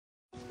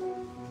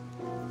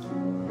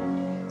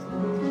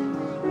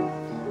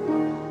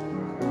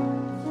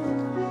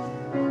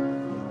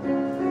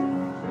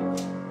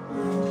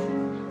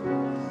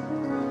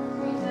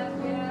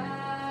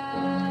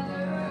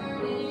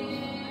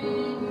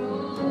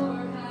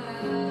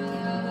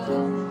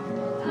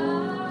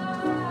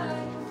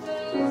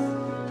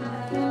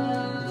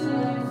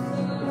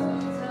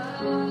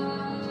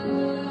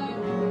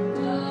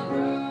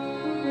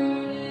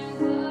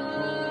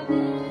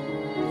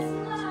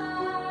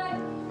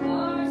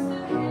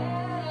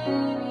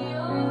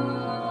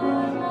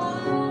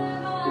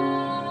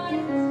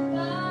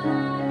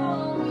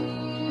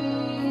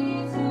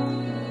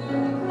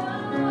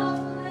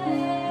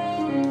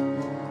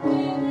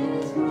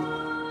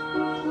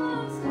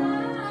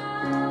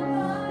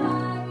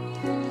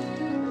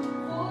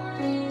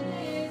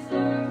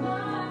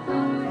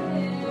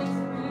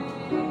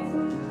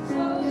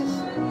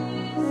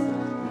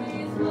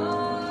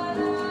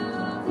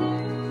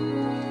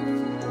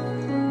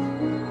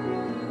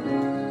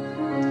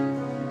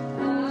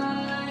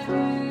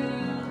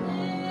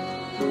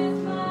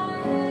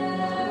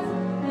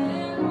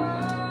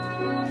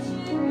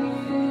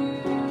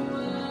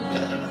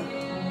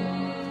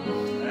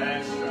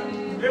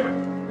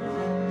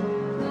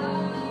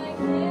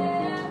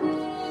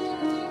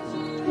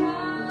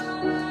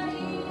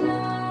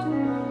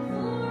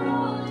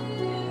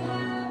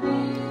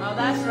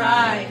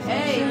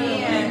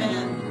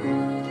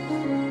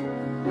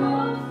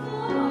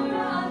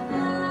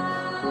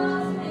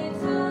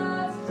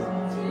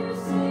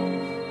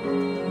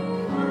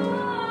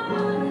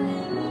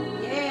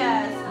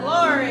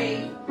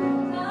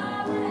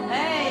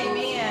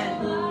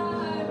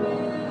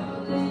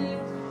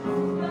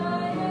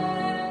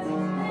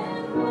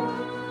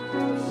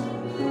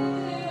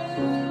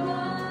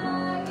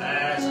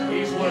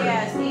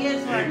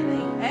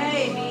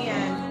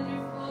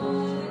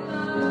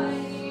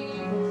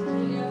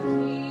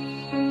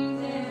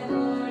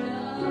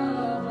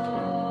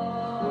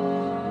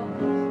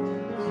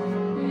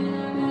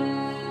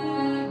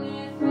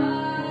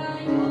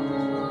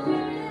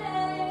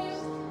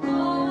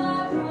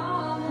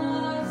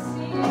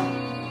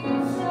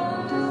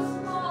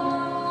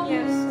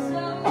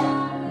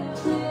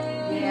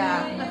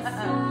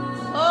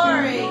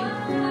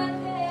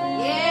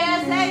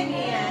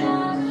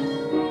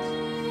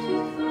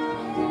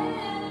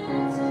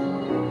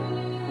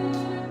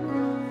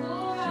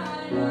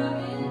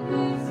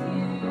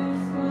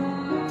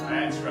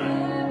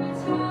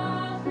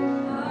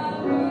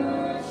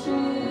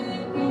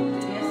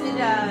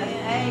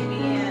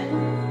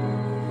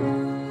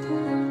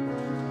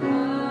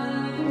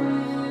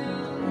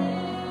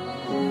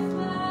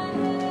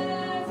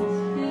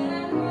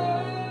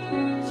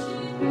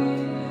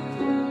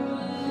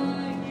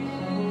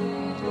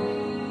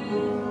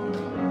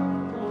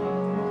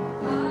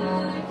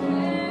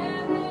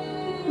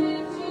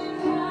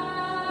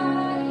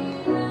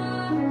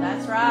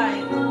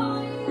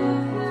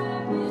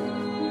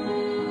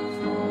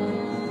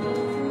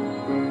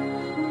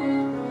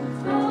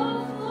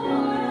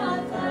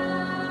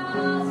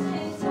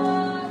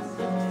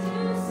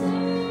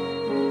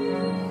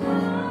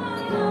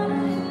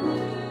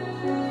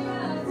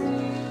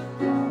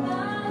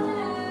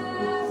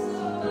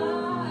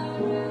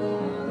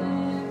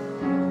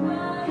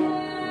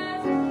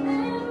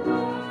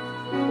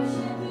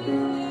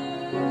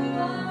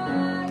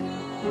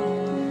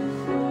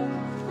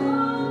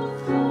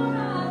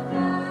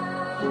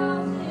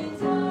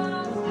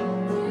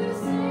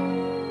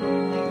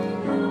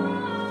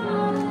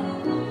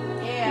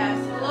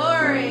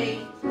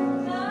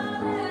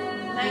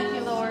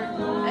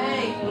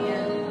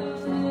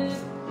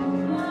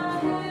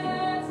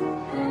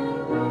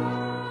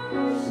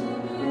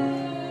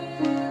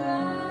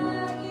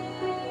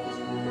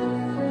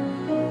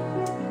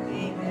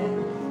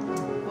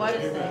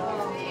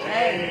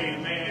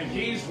Amen.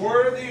 He's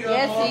worthy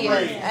of all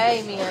praise.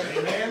 Amen.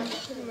 Amen.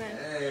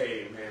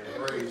 Amen.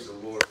 Praise the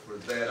Lord for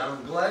that.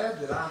 I'm glad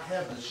that I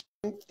have the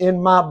strength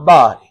in my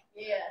body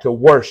to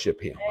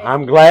worship Him.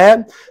 I'm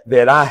glad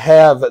that I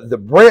have the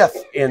breath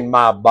in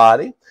my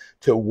body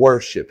to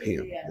worship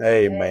Him.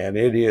 Amen.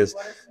 It is,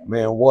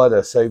 man, what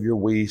a Savior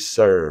we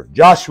serve.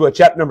 Joshua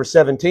chapter number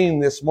 17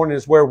 this morning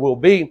is where we'll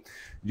be.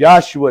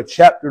 Joshua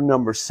chapter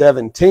number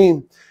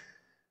 17.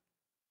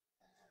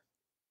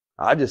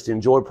 I just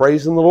enjoy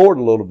praising the Lord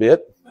a little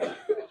bit.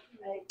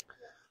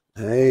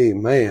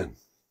 Amen.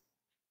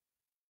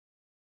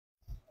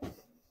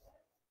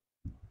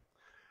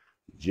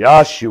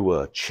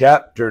 Joshua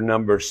chapter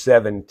number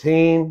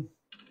 17.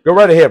 Go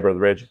right ahead, Brother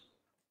Reggie.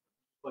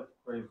 Let's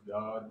praise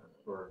God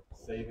for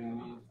saving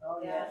me. Oh,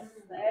 yes.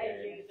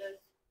 Thank you, Jesus.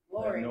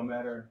 Glory. No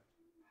matter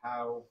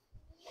how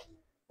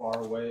far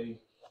away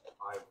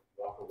I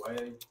walk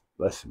away,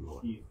 Bless Him,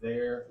 Lord. He's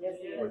there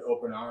with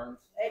open arms.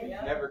 He's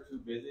never too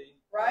busy.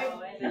 Right?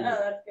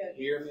 That's good. To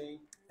hear me.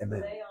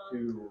 Amen.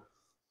 To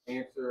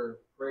answer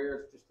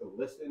prayers, just to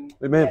listen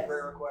Amen. to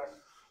prayer requests.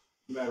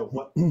 No matter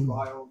what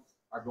trials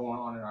are going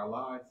on in our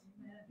lives,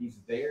 He's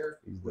there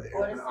with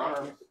open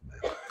arms,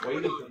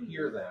 waiting to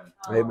hear them.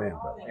 Amen.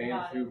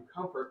 And to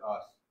comfort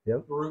us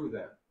through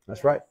them.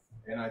 That's right.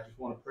 And I just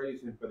want to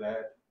praise Him for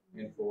that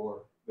and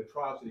for the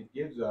trials that He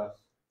gives us,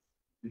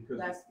 because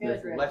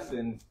there's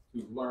lessons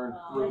to learn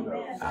through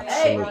those.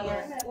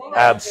 Absolutely.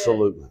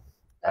 Absolutely.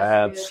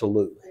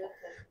 Absolutely.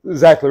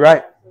 Exactly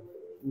right.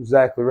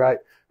 Exactly right.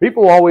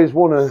 People always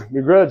want to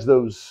begrudge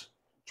those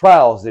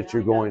trials that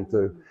you're going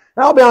through.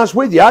 And I'll be honest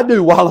with you, I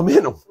do while I'm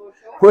in them.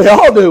 We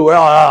all do.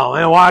 Well, oh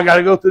man, why I got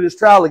to go through this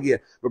trial again?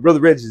 But Brother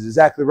Reggie is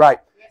exactly right.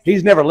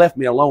 He's never left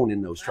me alone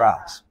in those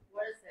trials.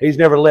 He's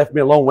never left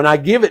me alone. When I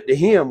give it to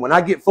Him, when I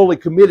get fully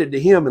committed to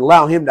Him and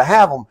allow Him to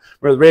have them,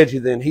 Brother Reggie,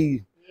 then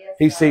He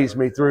sees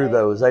me through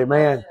those.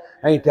 Amen.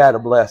 Ain't that a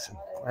blessing?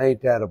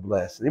 Ain't that a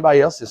blessing?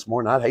 Anybody else this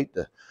morning? I'd hate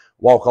to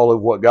walk all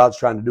over what God's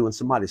trying to do in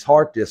somebody's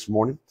heart this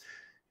morning.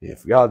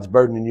 If God's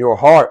burdening your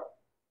heart,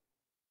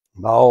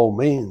 by all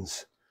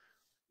means,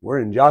 we're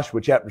in Joshua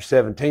chapter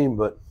 17,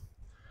 but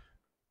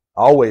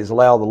I always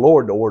allow the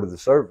Lord to order the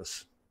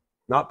service,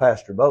 not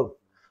Pastor Bo.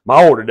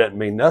 My order doesn't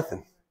mean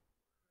nothing.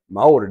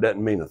 My order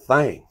doesn't mean a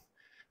thing.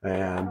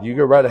 And you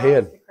go right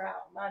ahead.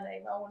 My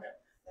name, I want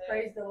to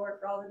praise the Lord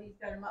for all that He's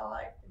done in my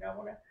life, and I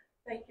want to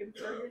thank Him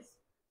for His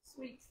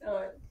sweet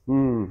Son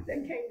that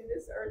came to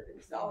this earth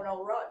and saw an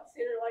old rotten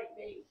sinner like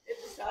me and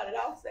decided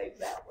I'll save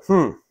that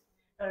one.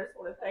 I just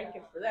want to thank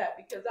Him for that,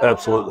 because I'm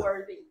not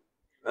worthy.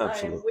 I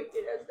am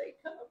wicked as they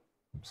come.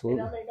 And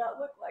I may not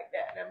look like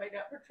that, and I may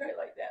not portray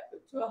like that,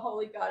 but to a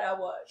holy God I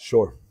was.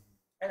 Sure.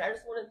 And I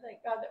just want to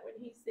thank God that when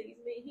He sees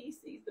me, He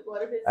sees the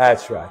blood of His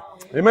That's Son. right.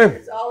 Amen.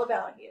 It's all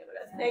about Him. And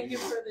I thank Him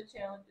for the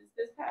challenges.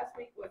 This past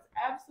week was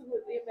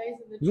absolutely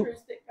amazing. The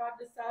truths that God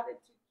decided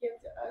to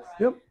give to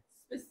us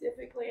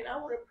specifically. And I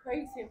want to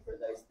praise Him for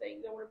those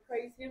things. I want to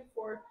praise Him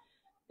for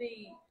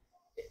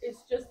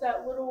it's just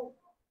that little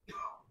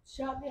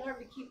shot in the arm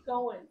to keep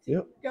going,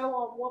 to go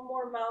on one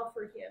more mile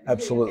for Him.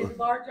 Absolutely. To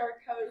enlarge our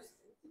coast,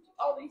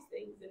 all these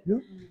things.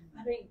 And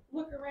I mean,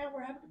 look around,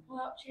 we're having to pull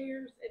out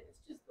chairs, and it's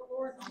just the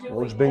Lord's doing.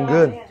 Lord's been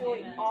good.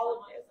 Doing all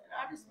of this. And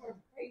I just want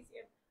to praise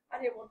Him.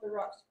 I didn't want the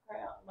rocks to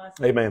cry out in my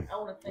spirit. Amen. I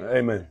want to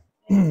thank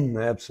Him.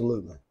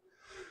 Absolutely.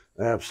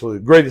 Absolutely.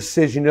 Greatest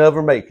decision you'll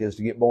ever make is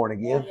to get born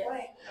again.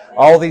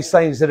 All these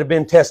things that have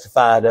been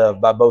testified of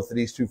by both of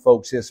these two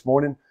folks this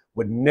morning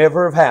would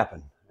never have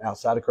happened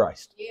outside of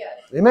Christ.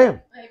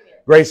 Amen.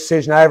 Greatest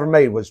decision I ever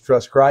made was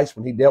trust Christ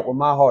when He dealt with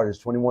my heart as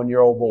a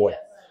 21-year-old boy.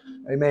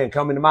 Amen.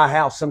 Coming to my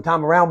house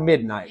sometime around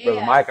midnight,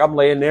 Brother Mike. I'm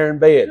laying there in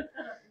bed.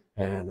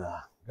 And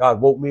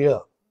God woke me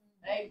up.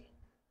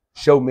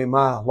 Showed me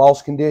my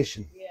lost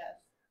condition.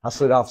 I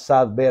slid off the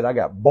side of the bed. I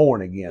got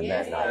born again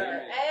Yes, that night.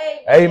 sir.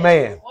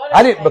 Amen. What a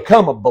I didn't faith.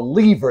 become a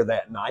believer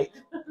that night.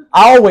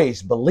 I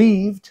always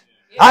believed.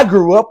 I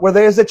grew up where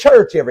there's a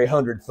church every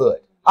 100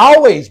 foot. I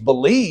always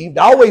believed.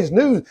 I always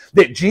knew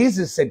that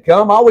Jesus had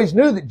come. I always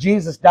knew that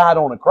Jesus died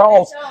on a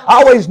cross.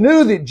 I always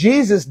knew that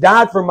Jesus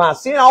died for my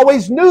sin. I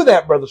always knew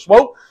that, Brother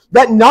Swope.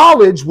 That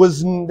knowledge,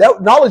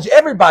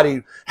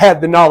 everybody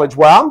had the knowledge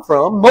where I'm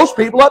from. Most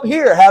people up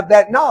here have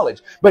that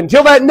knowledge. But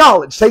until that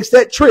knowledge takes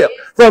that trip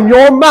from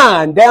your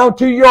mind down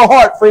to your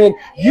heart, friend,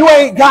 you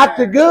ain't got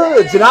the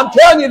goods. And I'm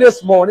telling you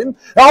this morning,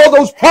 all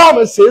those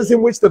promises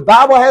in which the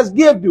Bible has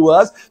given to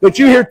us that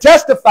you hear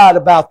testified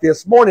about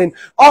this morning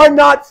are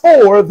not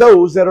for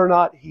those that are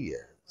not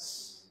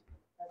His.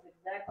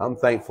 I'm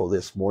thankful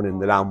this morning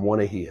that I'm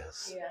one of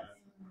His.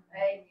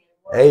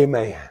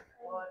 Amen.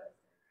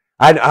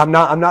 I'm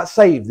not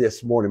saved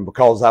this morning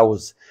because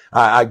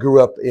I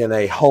grew up in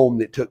a home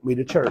that took me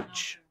to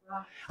church.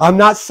 I'm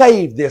not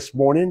saved this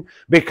morning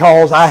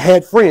because I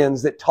had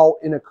friends that taught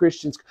in a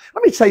Christian school.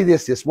 Let me say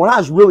this morning. I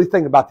was really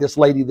thinking about this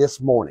lady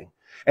this morning.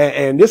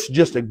 And this is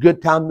just a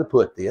good time to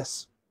put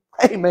this.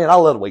 Amen. I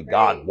love the way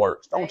God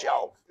works, don't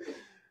y'all?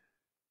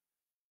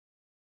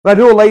 I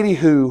knew a lady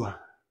who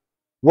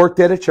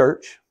worked at a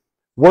church,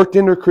 worked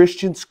in her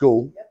Christian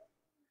school,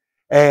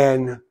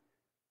 and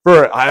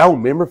for, I don't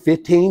remember,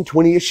 15,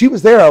 20 years. She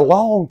was there a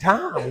long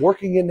time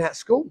working in that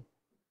school.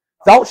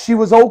 Thought she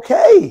was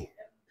okay.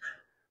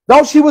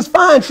 Thought she was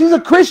fine. She's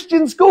a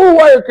Christian school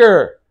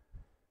worker.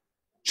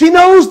 She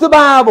knows the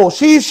Bible.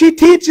 She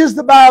teaches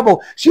the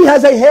Bible. She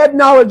has a head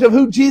knowledge of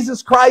who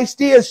Jesus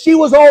Christ is. She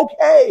was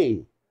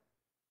okay.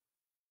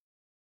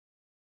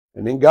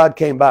 And then God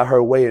came by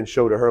her way and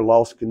showed her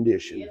lost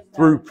condition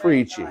through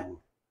preaching.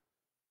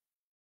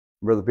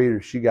 Brother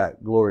Peter, she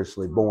got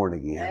gloriously born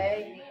again.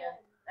 Amen.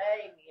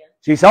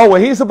 She said, oh,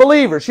 well, he's a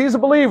believer. She's a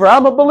believer.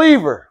 I'm a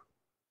believer.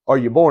 Are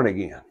you born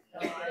again?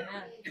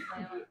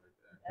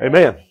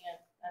 Amen.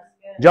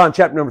 John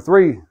chapter number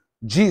 3,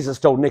 Jesus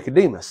told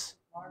Nicodemus,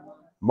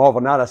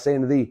 marvel not, I say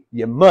unto thee,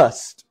 you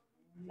must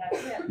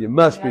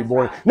be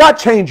born. Not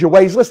change your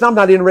ways. Listen, I'm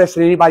not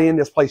interested in anybody in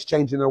this place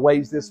changing their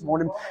ways this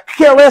morning. I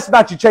care less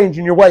about you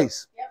changing your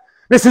ways.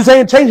 This is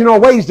saying changing our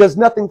ways does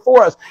nothing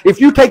for us.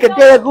 If you take a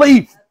dead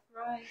leaf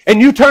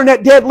and you turn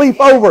that dead leaf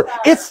over,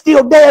 it's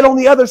still dead on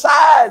the other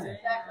side.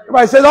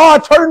 Everybody says, oh, I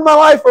turned my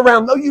life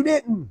around. No, you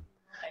didn't.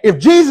 If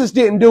Jesus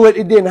didn't do it,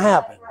 it didn't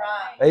happen.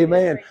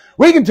 Amen.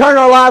 We can turn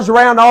our lives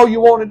around all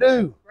you want to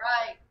do.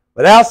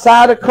 But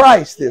outside of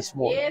Christ this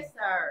morning. Yes,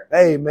 sir.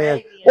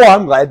 Amen. Well,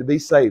 I'm glad to be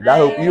saved. I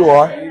hope you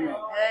are.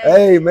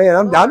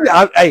 Amen.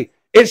 Hey,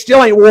 it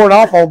still ain't worn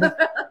off on me.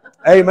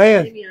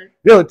 Amen. You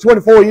know,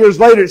 24 years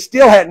later, it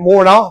still hadn't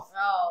worn off.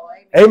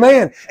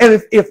 Amen.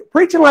 And if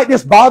preaching like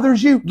this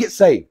bothers you, get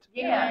saved.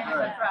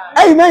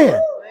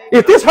 Amen.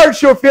 If this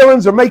hurts your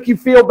feelings or make you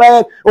feel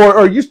bad,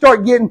 or you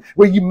start getting,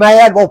 well, you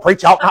mad, well,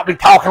 preacher ought not be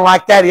talking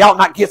like that, he ought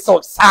not get so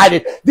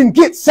excited, then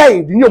get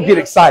saved and you'll get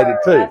excited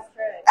too.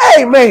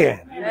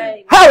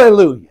 Amen.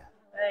 Hallelujah.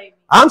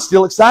 I'm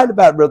still excited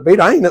about it, Brother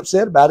Peter. I ain't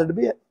upset about it a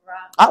bit.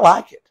 I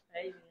like it.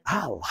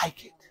 I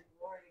like it.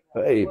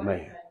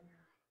 Amen.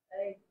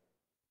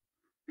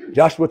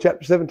 Joshua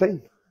chapter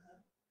 17.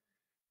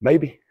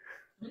 Maybe.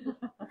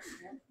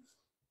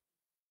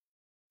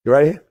 You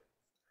right here?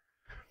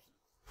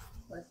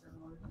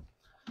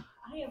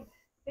 I am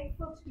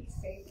thankful to be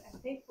saved. I'm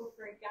thankful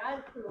for a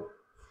God who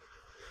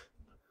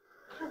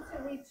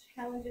constantly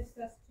challenges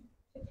us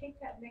to take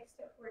that next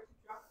step forward, to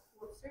draw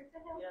closer to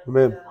Him.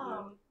 Amen.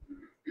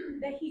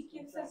 That He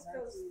gives us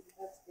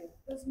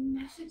those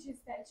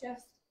messages that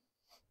just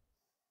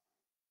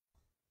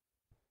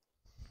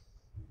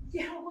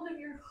get a hold of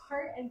your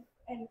heart, and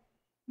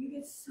you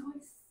get so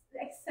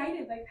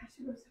excited, like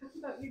Pastor was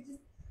talking about.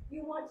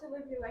 You want to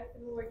live your life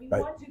in the Lord. You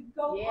want to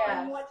go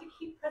on. You want to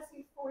keep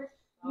pressing forward,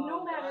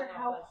 no matter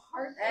how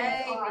hard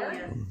things are.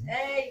 Amen.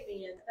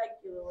 Thank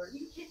you, Lord.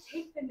 You can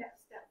take the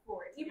next step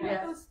forward, even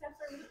if those steps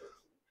are little.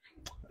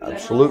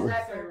 Absolutely.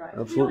 Exactly right.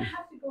 We Absolutely. don't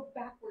have to go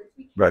backwards.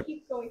 We can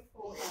keep going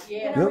forward.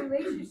 Yeah. In our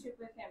relationship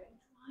with Him and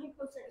drawing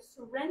closer,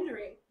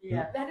 surrendering.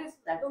 Yeah. That is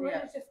the Lord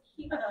is just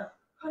keep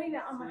putting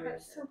that on my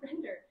heart.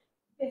 Surrender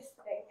this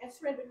thing and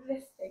surrender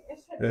this thing and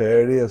surrender.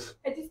 There it is.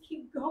 And just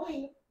keep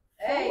going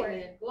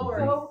Amen. forward.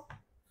 Glory. Go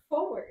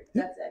forward.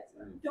 That's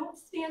excellent. Don't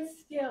stand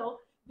still.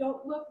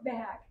 Don't look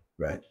back.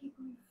 Right. But keep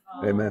moving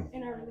forward Amen.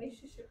 in our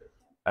relationship with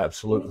Him.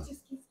 Absolutely. And it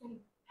just keeps getting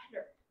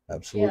better.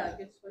 Absolutely. Yeah,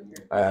 good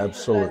sweeter.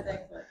 Absolutely. That's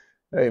excellent.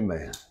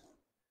 Amen.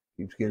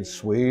 Keeps getting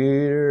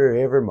sweeter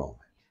every moment.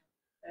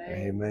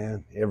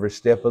 Amen. Every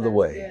step of the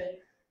way.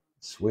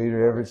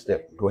 Sweeter every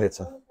step. Go ahead,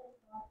 son.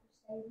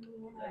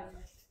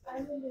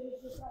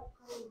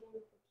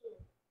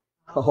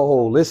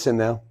 Oh, listen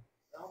now.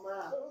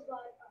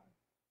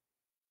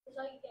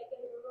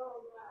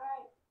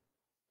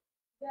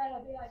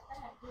 Gotta be like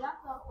that. But I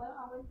thought, well,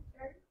 I went to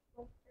church,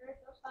 was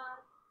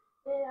fine.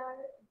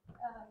 Then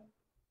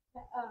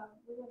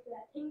we went to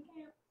that teen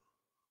camp.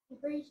 He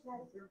preached, and I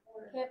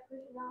kept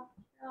pushing off.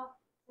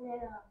 And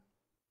then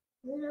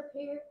moved up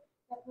here,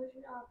 kept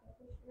pushing off.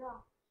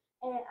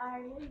 And I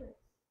remember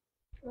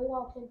we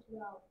walked into the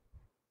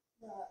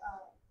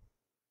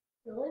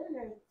living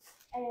room,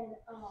 and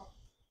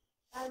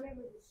I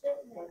remember just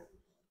sitting there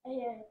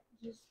and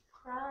just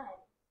crying.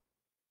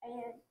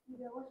 And you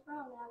go, what's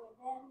wrong? And I go,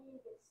 Dad, I need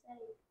to get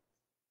saved.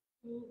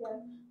 And you go,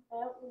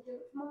 well, we'll do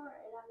it tomorrow.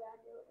 And I got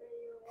to do it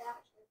really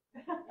without you.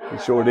 You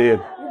sure did.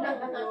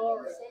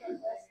 And he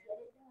said,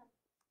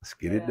 Let's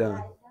get it done.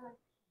 And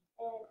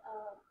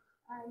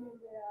I remember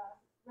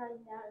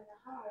running down in the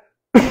hall.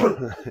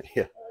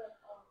 Yeah.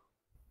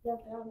 And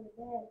jumping on the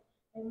bed.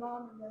 And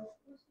Mom goes,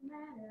 what's the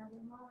matter? I go,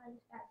 Mom, I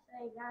just got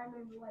saved. I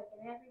remember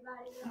waking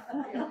everybody up.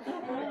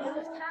 And it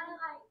was kind of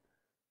like,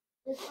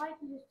 it's like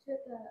you just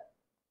took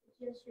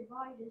your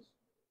body just,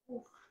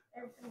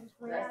 everything just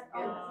went out,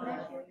 all the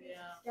pressure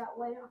got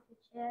weight off your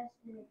chest.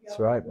 And That's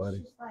right, buddy.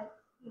 It's just like,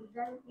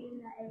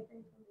 everything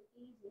was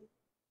easy.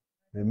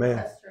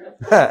 Amen.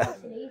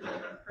 That's true.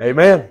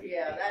 Amen.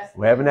 Yeah, that's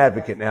We have an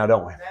advocate now,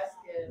 don't we? That's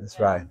good. That's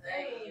right.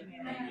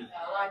 Amen.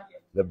 I like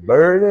it. The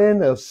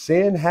burden of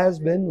sin has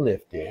been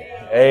lifted.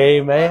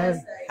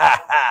 Amen.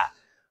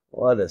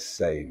 What a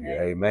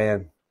Savior.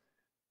 Amen.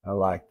 I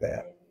like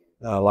that.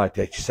 I like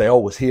that. You say, oh,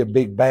 was he a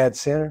big bad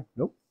sinner?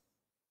 Nope.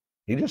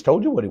 He just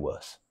told you what he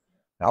was.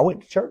 I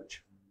went to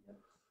church.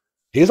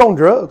 He's on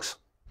drugs.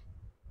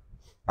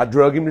 I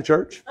drug him to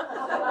church.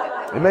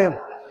 Amen.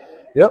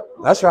 Yep,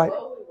 that's right.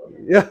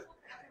 Yeah.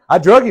 I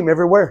drug him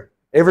everywhere.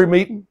 Every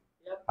meeting.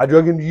 I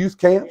drug him to youth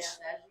camps.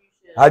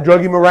 I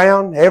drug him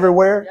around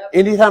everywhere.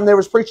 Anytime there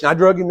was preaching, I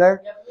drug him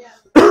there.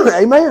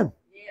 Amen.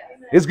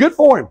 It's good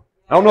for him.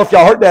 I don't know if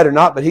y'all heard that or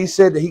not, but he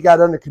said that he got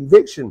under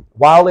conviction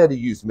while at a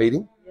youth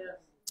meeting.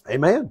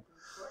 Amen.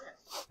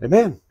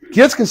 Amen.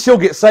 Kids can still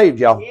get saved,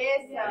 y'all.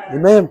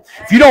 Amen.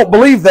 If you don't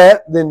believe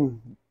that,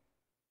 then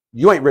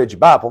you ain't read your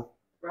Bible.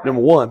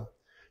 Number one.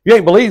 If you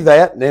ain't believe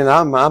that, then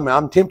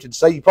I'm tempted to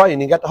say you probably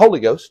ain't got the Holy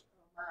Ghost.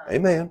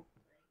 Amen.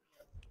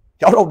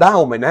 Y'all don't die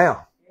on me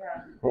now.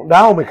 Don't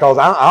die on me because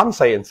I'm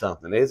saying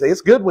something.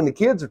 It's good when the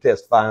kids are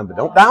testifying, but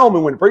don't die on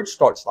me when the preacher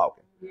starts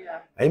talking.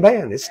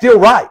 Amen. It's still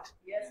right.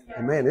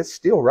 Amen. It's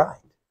still right.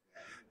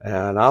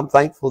 And I'm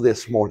thankful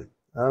this morning.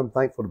 I'm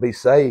thankful to be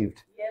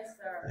saved.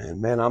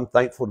 And man, I'm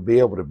thankful to be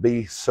able to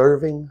be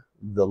serving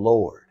the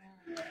Lord.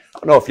 I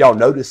don't know if y'all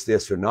noticed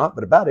this or not,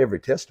 but about every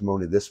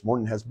testimony this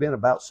morning has been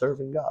about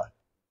serving God.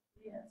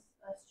 Yes,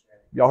 that's true.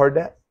 Y'all heard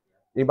that?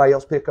 Anybody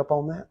else pick up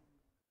on that?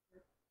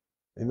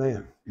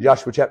 Amen.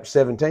 Joshua chapter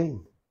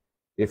 17.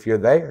 If you're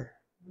there,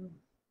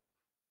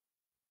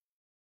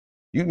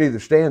 you can either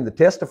stand to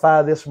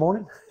testify this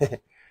morning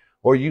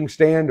or you can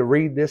stand to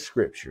read this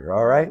scripture.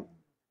 All right?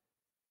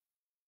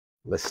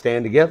 Let's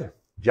stand together.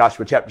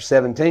 Joshua chapter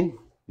 17.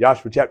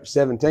 Joshua chapter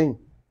 17.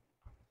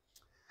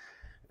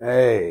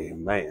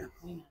 Amen.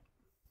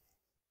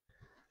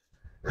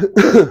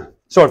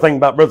 Sort of thinking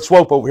about Brother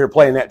Swope over here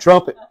playing that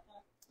trumpet.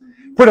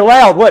 Pretty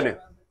loud, wasn't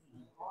it?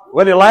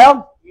 Wasn't it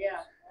loud? Yeah.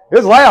 It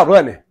was loud,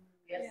 wasn't it?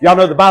 Y'all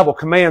know the Bible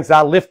commands,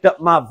 I lift up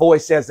my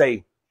voice as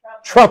a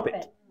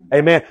trumpet.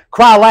 Amen.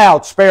 Cry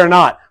loud, spare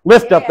not.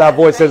 Lift up thy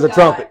voice as a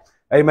trumpet.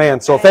 Amen.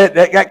 So if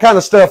that kind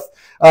of stuff,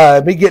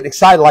 me getting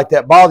excited like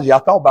that bothers you, I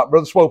thought about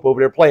Brother Swope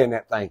over there playing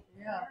that thing.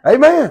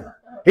 Amen.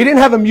 He didn't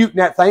have a mute in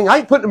that thing. I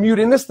ain't putting a mute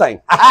in this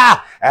thing.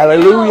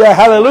 Hallelujah,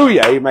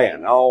 hallelujah.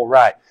 Amen. All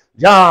right.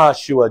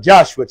 Joshua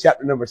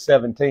chapter number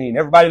 17.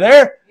 Everybody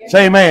there?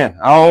 Say amen.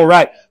 All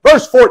right.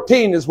 Verse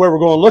 14 is where we're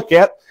going to look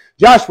at.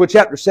 Joshua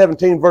chapter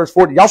 17, verse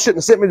 40. Y'all shouldn't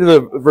have sent me to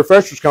the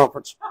refreshers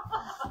conference.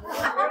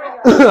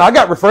 I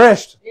got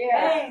refreshed.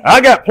 I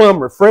got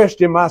plumb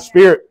refreshed in my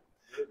spirit.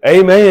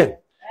 Amen.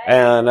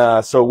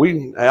 And so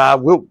I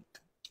will.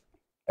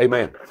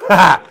 Amen.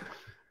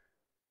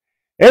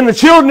 And the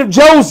children of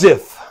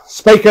Joseph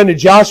spake unto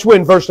Joshua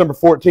in verse number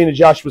 14 of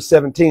Joshua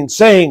 17,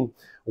 saying,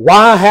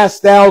 Why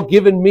hast thou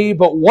given me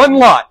but one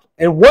lot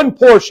and one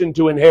portion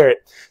to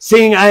inherit,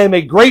 seeing I am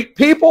a great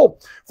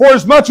people? For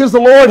as much as the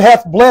Lord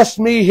hath blessed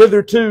me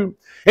hitherto.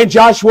 And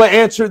Joshua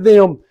answered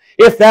them,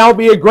 If thou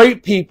be a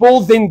great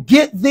people, then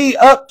get thee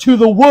up to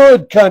the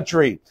wood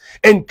country,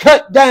 and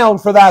cut down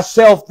for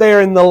thyself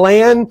there in the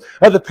land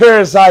of the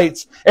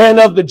Perizzites and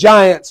of the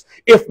giants,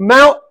 if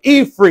Mount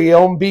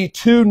Ephraim be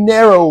too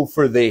narrow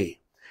for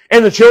thee.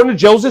 And the children of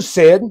Joseph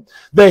said,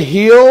 The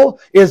hill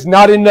is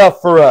not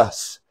enough for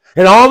us.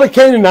 And all the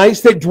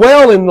Canaanites that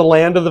dwell in the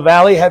land of the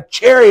valley have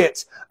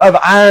chariots of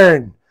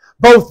iron,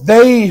 both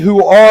they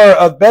who are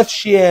of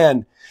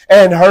Bethshean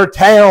and her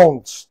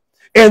towns,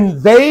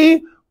 and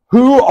they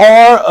who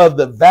are of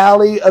the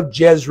valley of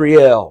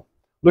Jezreel.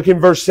 Look in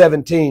verse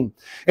 17.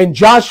 And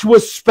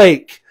Joshua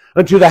spake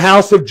unto the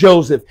house of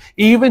Joseph,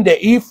 even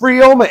to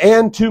Ephraim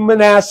and to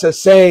Manasseh,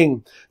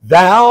 saying,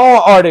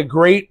 Thou art a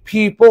great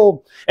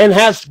people, and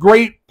hast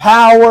great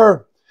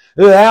power.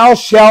 Thou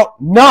shalt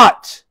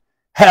not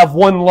have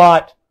one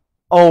lot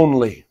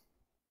only,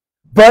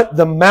 but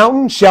the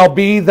mountain shall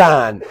be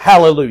thine.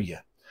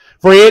 Hallelujah.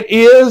 For it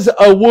is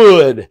a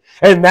wood,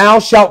 and thou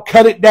shalt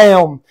cut it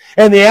down,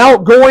 and the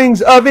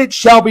outgoings of it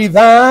shall be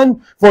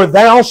thine, for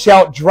thou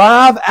shalt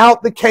drive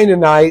out the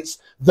Canaanites,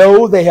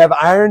 though they have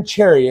iron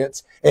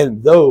chariots,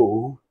 and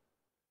though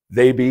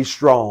they be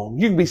strong.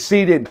 You can be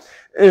seated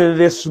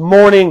this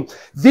morning.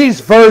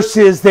 These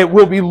verses that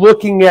we'll be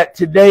looking at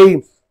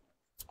today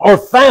are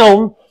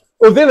found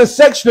within a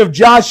section of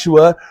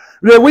Joshua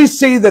that we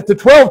see that the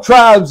 12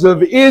 tribes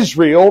of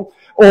Israel,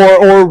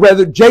 or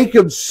rather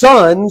Jacob's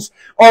sons,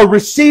 are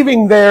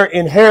receiving their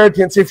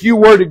inheritance. If you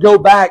were to go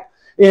back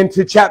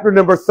into chapter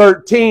number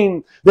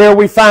 13, there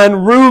we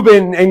find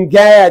Reuben and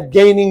Gad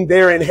gaining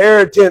their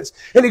inheritance.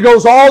 And it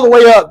goes all the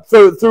way up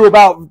through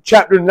about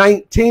chapter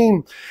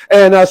 19.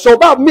 And so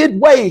about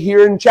midway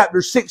here in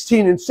chapter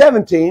 16 and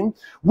 17,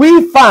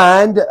 we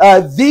find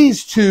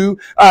these two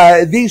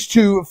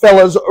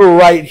fellows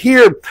right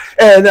here.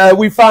 And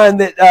we find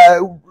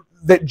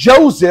that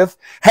Joseph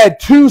had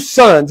two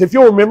sons. If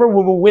you'll remember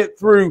when we went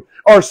through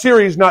our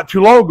series not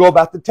too long ago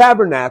about the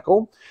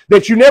tabernacle,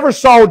 that you never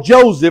saw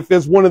Joseph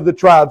as one of the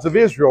tribes of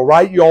Israel,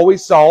 right? You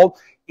always saw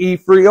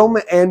Ephraim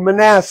and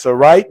Manasseh,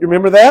 right? You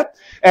remember that?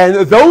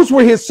 And those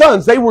were his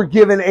sons. They were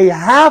given a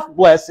half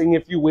blessing,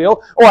 if you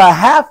will, or a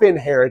half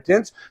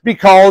inheritance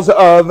because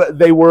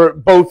they were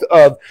both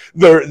of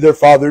their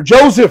father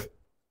Joseph.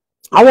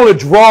 I want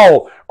to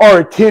draw our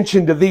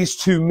attention to these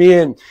two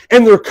men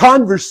and their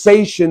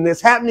conversation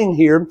that's happening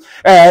here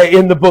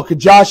in the book of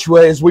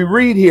Joshua as we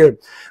read here.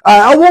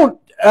 I want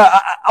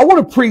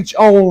to preach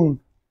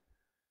on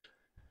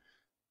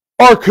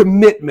our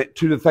commitment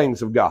to the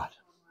things of God.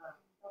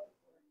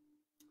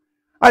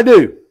 I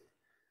do.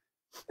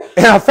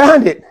 And I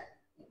find it,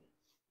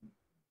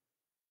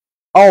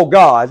 oh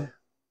God,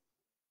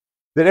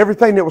 that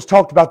everything that was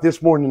talked about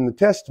this morning in the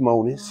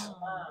testimonies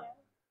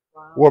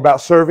were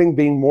about serving,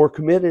 being more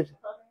committed,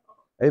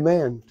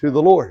 amen, to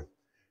the Lord.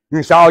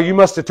 You say, oh, you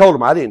must have told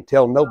them. I didn't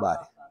tell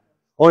nobody.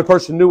 Only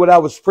person who knew what I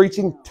was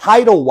preaching,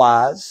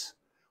 title-wise,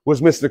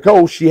 was Miss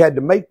Nicole. She had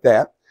to make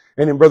that.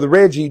 And then Brother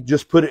Reggie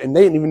just put it, and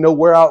they didn't even know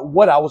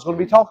what I was going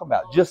to be talking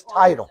about. Just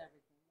title.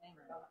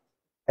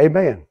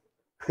 Amen.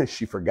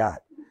 She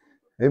forgot.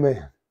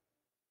 Amen.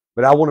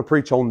 But I want to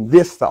preach on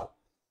this thought.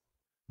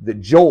 The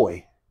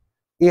joy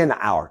in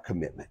our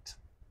commitment.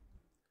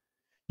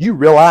 You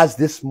realize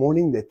this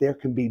morning that there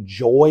can be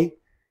joy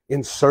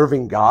in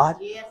serving God?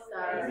 Yes,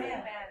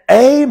 sir.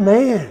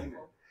 Amen.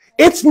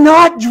 It's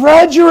not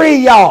drudgery,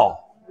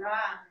 y'all. Right.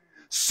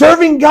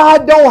 Serving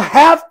God don't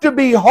have to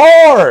be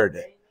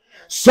hard.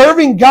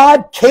 Serving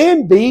God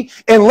can be,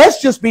 and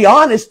let's just be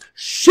honest,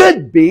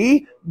 should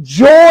be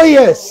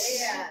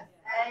joyous. Yeah.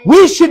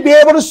 We should be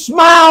able to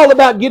smile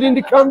about getting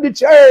to come to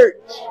church.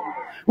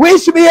 We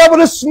should be able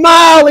to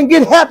smile and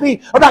get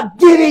happy about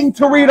getting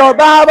to read our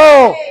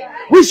Bible.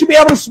 We should be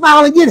able to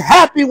smile and get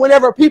happy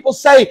whenever people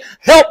say,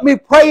 help me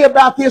pray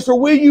about this, or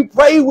will you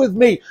pray with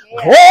me?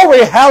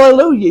 Glory,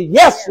 hallelujah.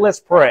 Yes,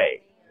 let's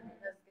pray.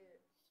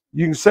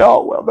 You can say,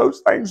 oh, well, those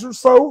things are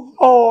so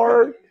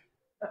hard.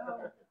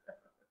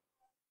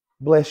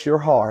 Bless your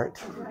heart.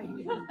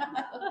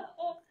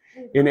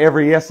 In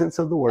every essence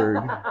of the word.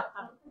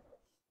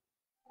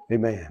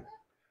 Amen.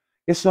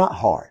 It's not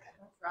hard.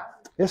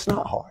 It's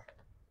not hard.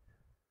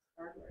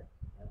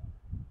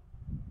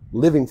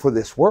 Living for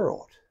this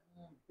world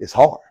is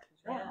hard.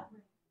 The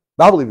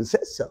Bible even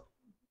says so.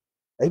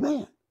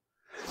 Amen.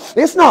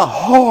 It's not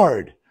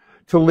hard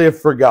to live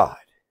for God.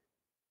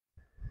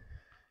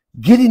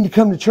 Getting to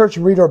come to church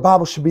and read our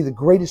Bible should be the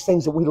greatest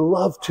things that we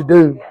love to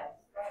do.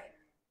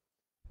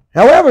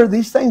 However,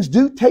 these things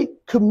do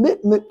take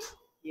commitment.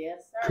 Yes,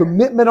 sir.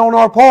 Commitment on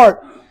our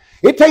part.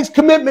 It takes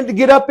commitment to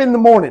get up in the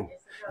morning.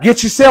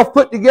 Get yourself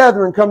put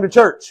together and come to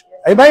church.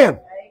 Amen.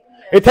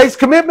 It takes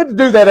commitment to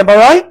do that. Am I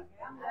right?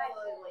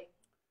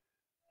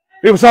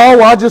 It was, oh,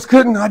 well, I just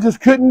couldn't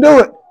do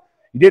it.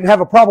 You didn't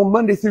have a problem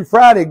Monday through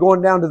Friday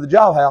going down to the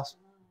job house.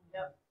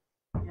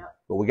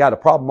 But we got a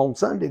problem on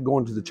Sunday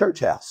going to the church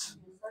house.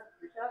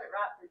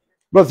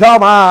 Brother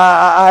Tom,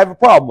 I have a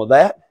problem with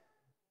that.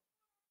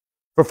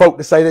 For folk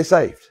to say they're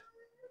saved.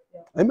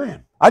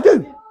 Amen. I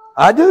do.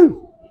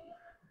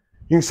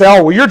 You can say,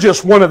 oh, well, you're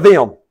just one of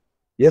them.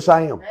 Yes,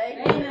 I am.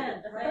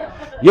 Amen.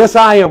 Yes,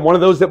 I am one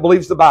of those that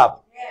believes the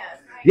Bible.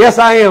 Yes,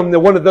 I am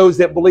one of those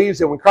that believes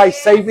that when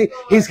Christ saved me,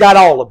 He's got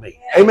all of me.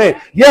 Amen.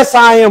 Yes,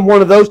 I am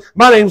one of those.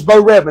 My name's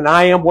Bo Redmon.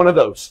 I am one of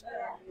those.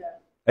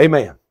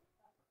 Amen.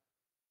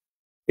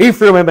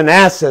 Ephraim and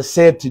Manasseh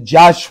said to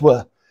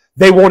Joshua,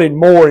 they wanted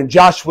more. And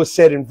Joshua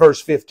said in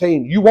verse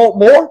 15, you want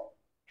more?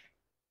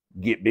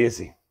 Get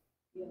busy.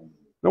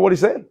 Know what he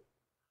said?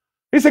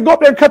 He said, go up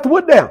there and cut the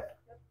wood down.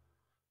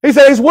 He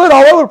said, there's wood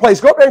all over the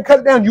place. Go up there and cut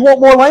it down. You want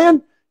more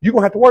land? You're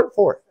going to have to work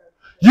for it.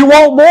 You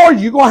want more?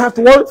 You're going to have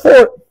to work for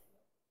it.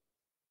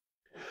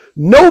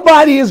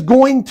 Nobody is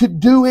going to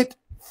do it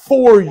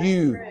for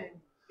you.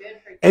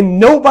 And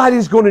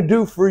nobody's going to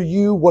do for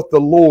you what the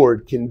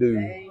Lord can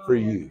do for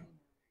you.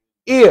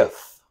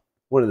 If,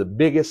 one of the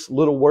biggest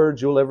little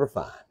words you'll ever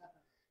find,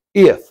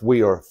 if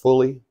we are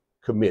fully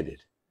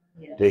committed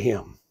to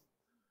Him.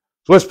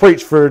 So let's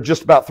preach for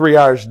just about 3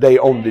 hours a day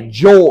on the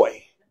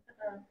joy.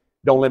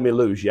 Don't let me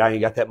lose you. I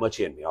ain't got that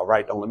much in me, all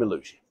right? Don't let me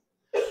lose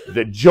you.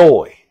 The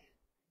joy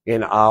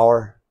in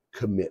our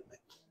commitment.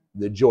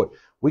 The joy.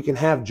 We can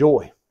have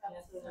joy.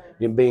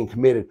 in being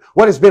committed.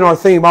 What has been our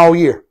theme all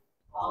year?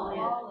 All in.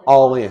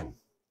 All in.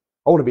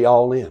 I want to be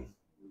all in.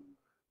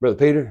 Brother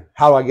Peter,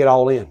 how do I get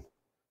all in?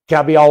 Can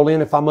I be all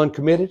in if I'm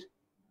uncommitted?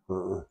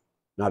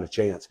 Not a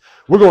chance.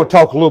 We're going to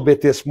talk a little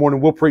bit this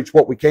morning. We'll preach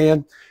what we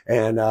can,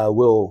 and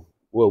we'll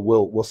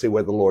see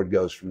where the Lord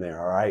goes from there.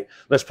 All right.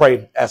 Let's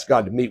pray. Ask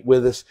God to meet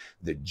with us.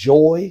 The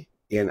joy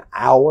in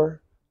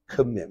our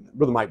commitment.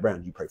 Brother Mike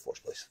Brown, you pray for us,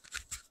 please.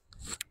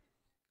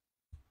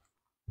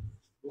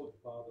 Lord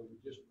Father, we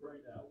just pray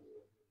now,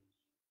 Lord.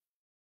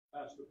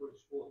 Pastor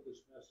brings forth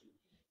this message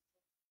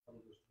from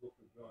this book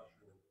of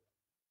Joshua.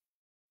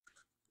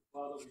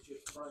 Father, we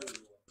just pray,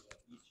 Lord,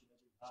 that each and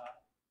every heart,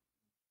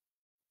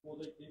 before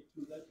they came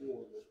through that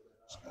door, Lord,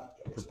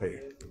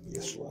 Prepare.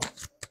 Yes, Lord.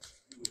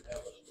 You would have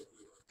us to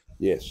hear.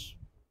 Yes.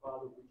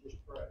 Father, we just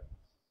pray.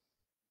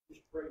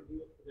 Just pray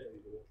here today,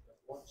 Lord, that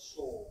one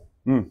soul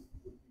Mm.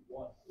 would be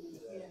won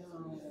today.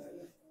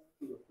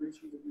 Through the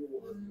preaching of your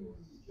word, Lord,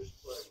 we just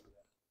pray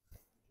that.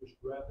 Just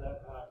grab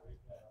that heart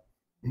right now.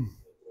 And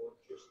Lord,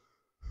 just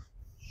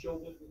show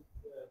them the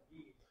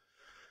need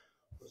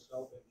for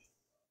salvation.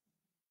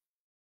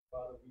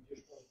 Father, we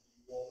just want to give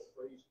you all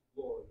the praise and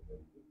glory for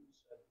everything you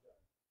said and done.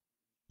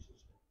 In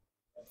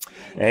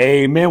Jesus' name.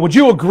 Amen. Would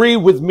you agree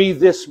with me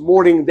this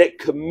morning that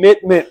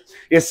commitment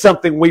is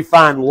something we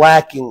find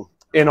lacking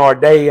in our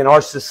day, in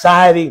our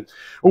society?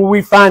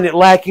 We find it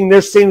lacking.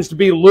 There seems to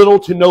be little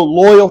to no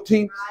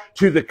loyalty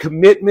to the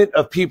commitment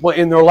of people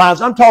in their lives.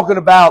 I'm talking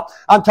about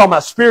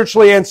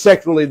spiritually and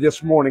secularly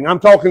this morning. I'm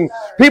talking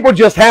people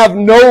just have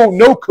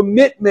no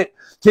commitment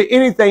to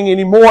anything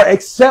anymore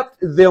except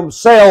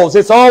themselves.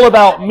 It's all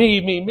about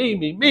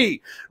me,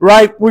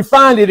 right? We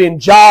find it in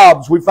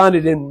jobs. We find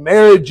it in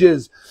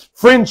marriages,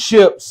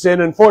 friendships,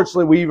 and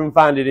unfortunately we even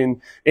find it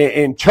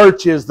in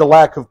churches, the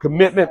lack of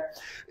commitment.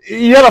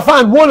 Yet I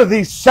find one of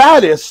the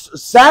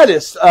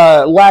saddest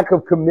lack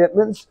of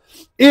commitments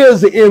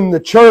is in the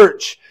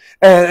church.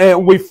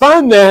 And we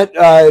find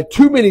that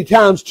too many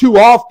times, too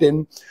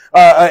often,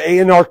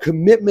 in our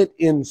commitment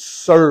in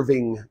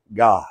serving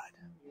God.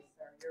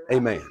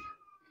 Amen.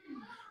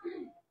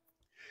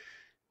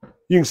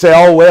 You can say,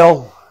 oh,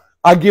 well,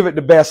 I give it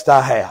the best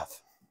I have.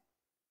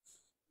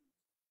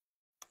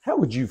 How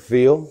would you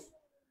feel?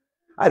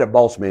 I had a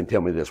boss man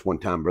tell me this one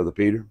time, Brother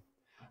Peter.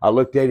 I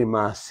looked at him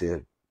and I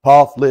said,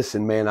 Paul,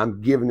 listen, man,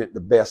 I'm giving it the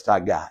best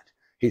I got.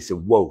 He said,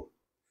 whoa,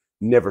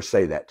 never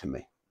say that to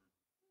me.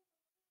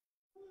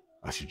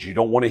 I said, you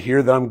don't want to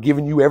hear that I'm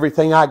giving you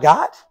everything I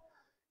got?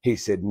 He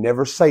said,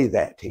 never say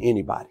that to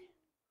anybody.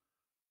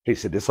 He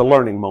said, it's a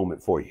learning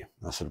moment for you.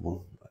 I said,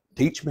 well,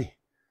 teach me.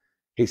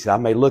 He said, I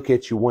may look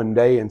at you one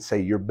day and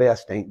say, your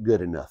best ain't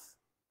good enough.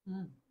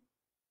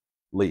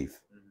 Leave.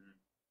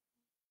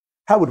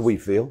 How would we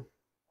feel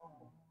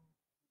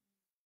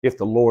if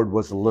the Lord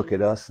was to look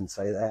at us and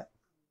say that?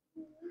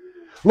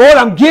 Lord,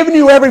 I'm giving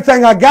you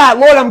everything I got.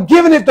 Lord, I'm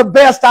giving it the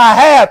best I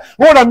have.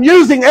 Lord, I'm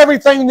using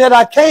everything that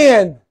I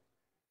can.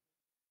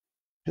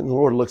 And the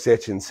Lord looks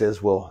at you and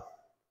says, well,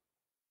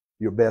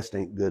 your best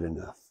ain't good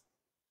enough.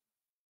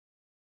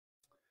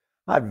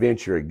 I'd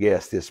venture a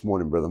guess this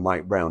morning, Brother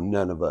Mike Brown,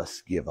 none of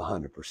us give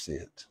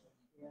 100%.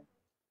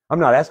 I'm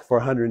not asking for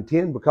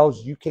 110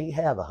 because you can't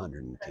have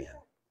 110.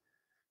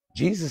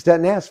 Jesus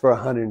doesn't ask for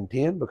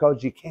 110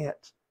 because you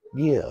can't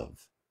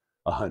give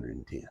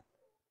 110.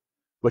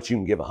 But you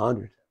can give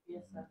 100.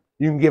 Yes, sir.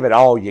 You can give it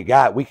all you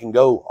got. We can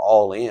go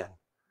all in.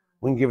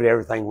 We can give it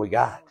everything we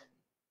got.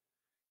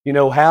 You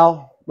know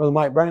how, Brother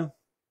Mike Brown?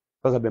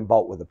 Because I've been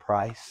bought with a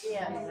price.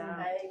 Yes.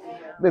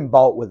 I've been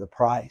bought with a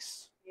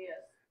price. Yes.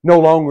 No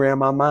longer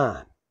am I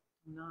mine.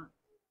 No.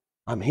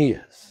 I'm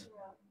His.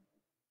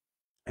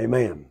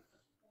 Amen.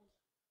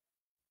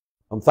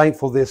 I'm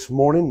thankful this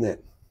morning that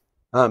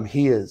I'm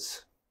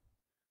His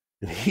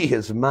and He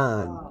is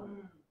mine.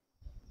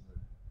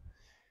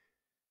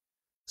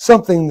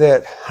 Something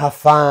that I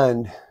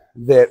find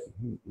that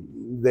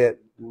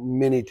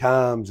many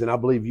times, and I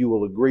believe you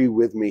will agree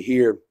with me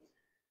here,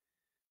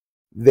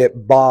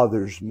 that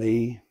bothers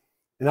me,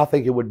 and I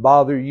think it would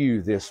bother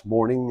you this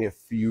morning if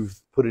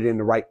you've put it in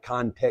the right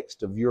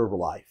context of your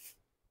life.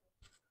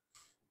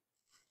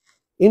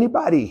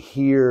 Anybody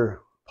here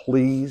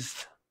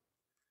pleased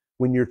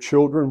when your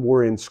children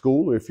were in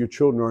school, or if your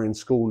children are in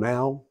school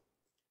now,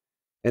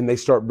 and they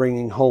start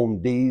bringing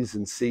home D's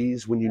and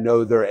C's when you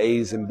know they're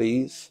A's and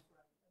B's?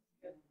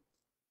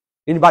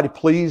 Anybody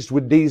pleased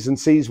with D's and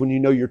C's when you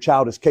know your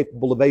child is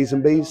capable of A's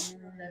and B's?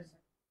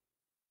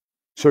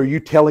 So are you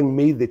telling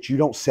me that you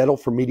don't settle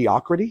for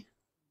mediocrity?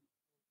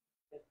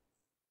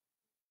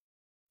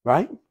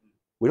 Right?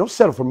 We don't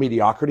settle for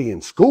mediocrity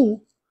in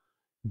school.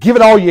 Give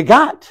it all you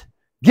got.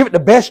 Give it the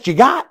best you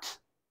got.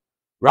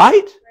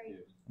 Right?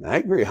 I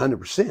agree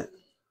 100%.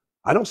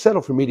 I don't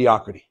settle for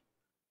mediocrity.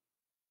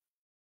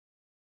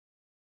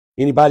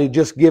 Anybody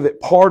just give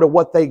it part of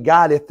what they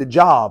got at the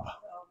job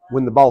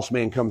when the boss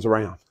man comes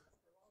around?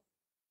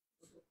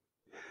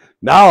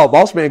 No,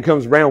 boss man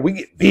comes around, we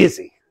get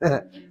busy.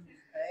 Right?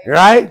 You're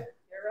right.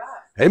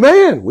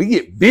 Amen. We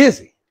get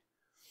busy.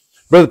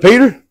 Brother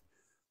Peter,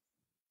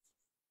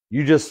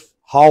 you just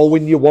haul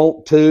when you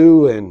want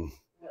to, and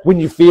when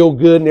you feel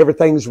good and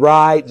everything's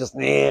right, just,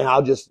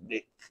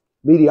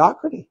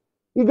 mediocrity.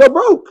 You go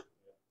broke.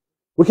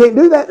 We can't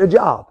do that in a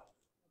job.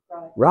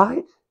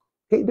 Right?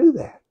 Can't do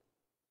that.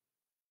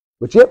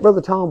 But yet,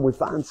 Brother Tom, we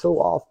find so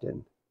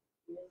often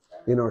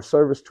in our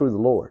service to the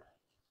Lord,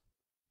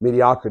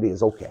 mediocrity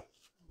is okay.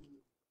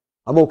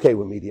 I'm okay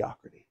with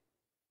mediocrity.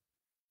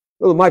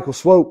 Brother Michael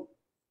Swope,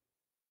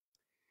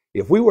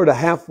 if we were to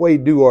halfway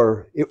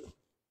do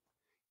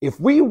if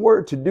we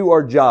were to do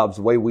our jobs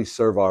the way we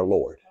serve our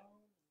Lord,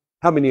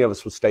 how many of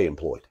us would stay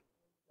employed?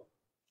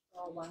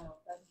 Oh, wow.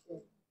 That's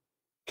good.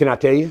 Can I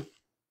tell you?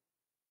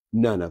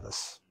 None of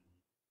us.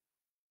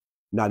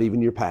 Not even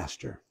your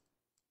pastor.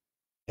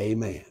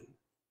 Amen.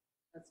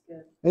 That's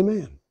good.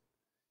 Amen.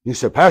 You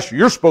said, Pastor,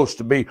 you're supposed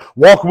to be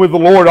walking with the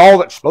Lord, all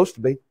that's supposed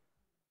to be.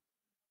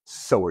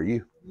 So are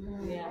you.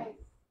 Yeah.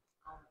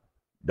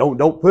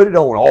 Don't put it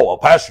on, oh, a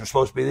pastor's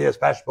supposed to be this,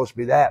 pastor's supposed to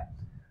be that.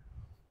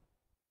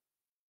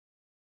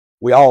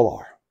 We all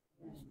are.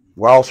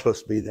 We're all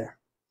supposed to be there.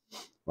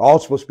 We're all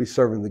supposed to be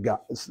serving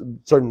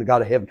the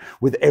God of heaven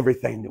with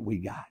everything that we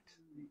got.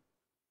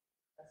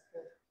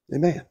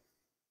 Amen.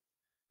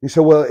 You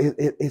say, well,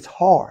 it's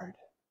hard.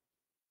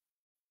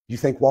 You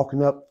think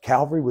walking up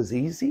Calvary was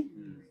easy?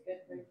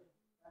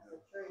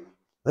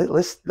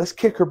 Let's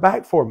kick her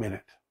back for a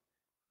minute.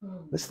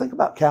 Let's think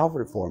about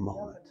Calvary for a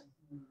moment.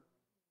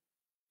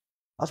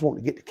 I was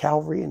wanting to get to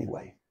Calvary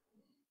anyway.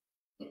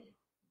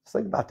 Let's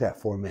think about that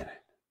for a minute.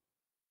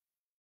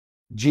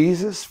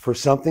 Jesus, for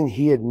something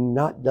he had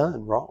not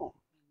done wrong.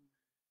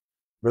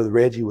 Brother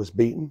Reggie was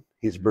beaten.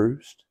 He was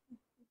bruised.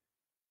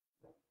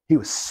 He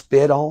was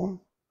spit on.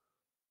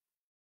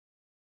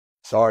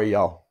 Sorry,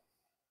 y'all.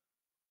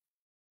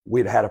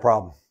 We'd have had a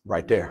problem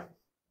right there.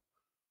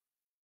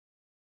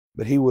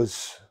 But he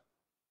was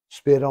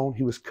spit on.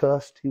 He was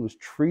cussed. He was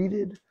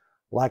treated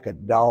like a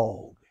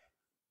dog.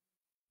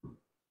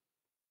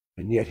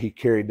 And yet he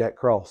carried that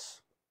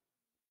cross.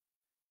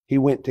 He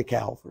went to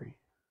Calvary.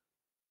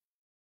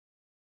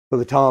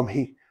 Brother Tom,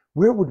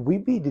 where would we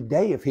be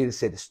today if he'd have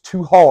said, it's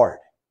too hard.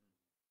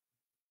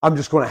 I'm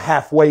just going to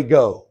halfway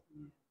go.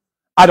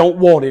 I don't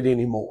want it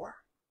anymore.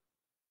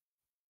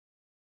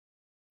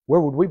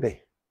 Where would we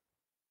be?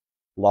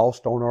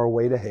 Lost on our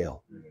way to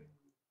hell.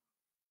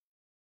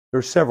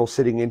 There's several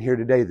sitting in here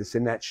today that's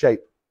in that shape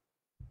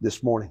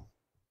this morning.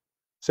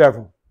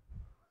 Several.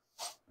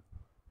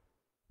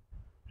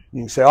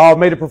 You can say, oh, I've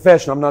made a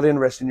profession. I'm not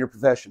interested in your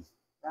profession.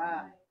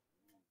 Right.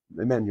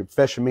 Amen. Your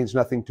profession means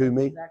nothing to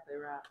me. Exactly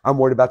right. I'm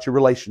worried about your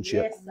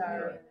relationship. Yes,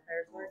 sir.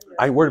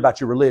 I ain't worried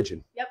about your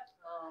religion. Yep.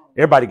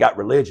 Everybody got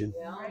religion.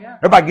 Yeah.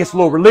 Everybody gets a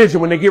little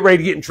religion when they get ready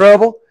to get in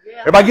trouble.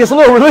 Yeah. Everybody gets a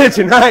little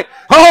religion, right?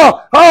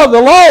 Oh,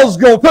 the law's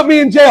going to put me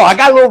in jail. I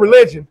got a little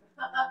religion.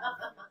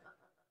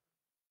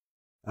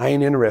 I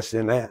ain't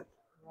interested in that.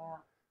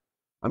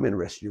 I'm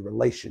interested in your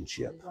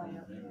relationship.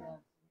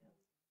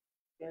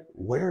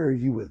 Where are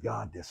you with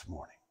God this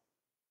morning?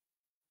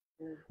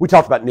 We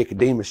talked about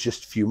Nicodemus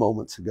just a few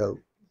moments ago.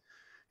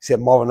 He said,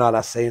 marvel not,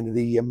 I say unto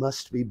thee, you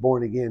must be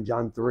born again.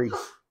 John 3.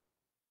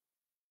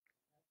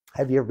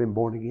 Have you ever been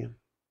born again?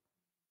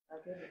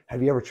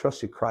 Have you ever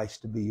trusted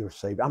Christ to be your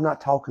Savior? I'm not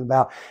talking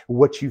about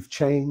what you've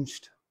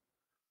changed.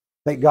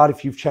 Thank God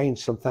if you've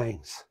changed some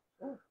things.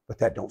 But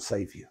that don't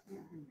save you.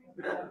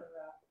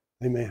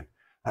 Amen.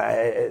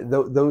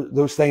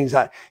 Those things,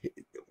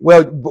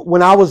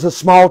 when I was a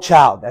small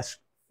child, that's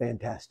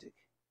fantastic.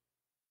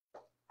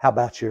 How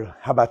about your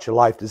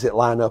life? Does it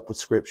line up with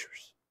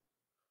Scriptures?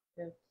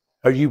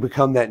 Have you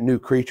become that new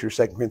creature?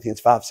 2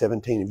 Corinthians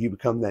 5:17. Have you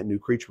become that new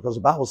creature? Because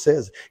the Bible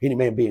says, any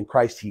man be in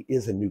Christ, he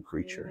is a new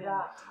creature.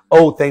 Yeah.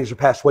 Old things are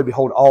passed away.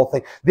 Behold, all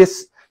things.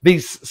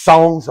 These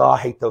songs, I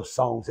hate those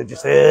songs. They're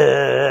just,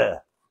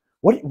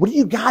 What do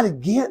you got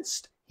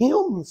against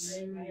hymns?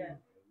 Amen.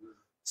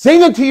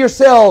 Sing unto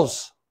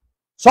yourselves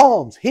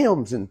psalms,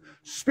 hymns, and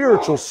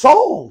spiritual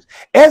songs.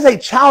 As a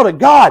child of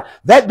God,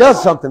 that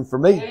does something for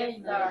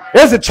me.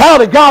 As a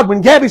child of God, when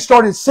Gabby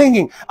started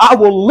singing, I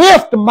will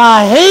lift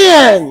my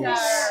hands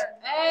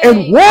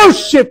and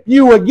worship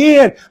you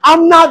again.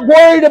 I'm not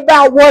worried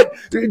about what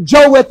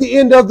Joe at the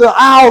end of the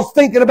aisle's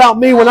thinking about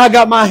me when I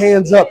got my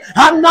hands up.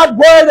 I'm not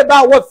worried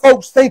about what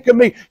folks think of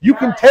me. You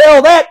can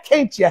tell that,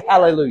 can't you?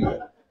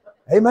 Hallelujah.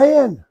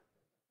 Amen.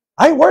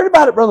 I ain't worried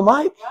about it, Brother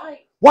Mike.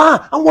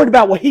 Why? I'm worried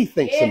about what he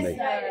thinks of me.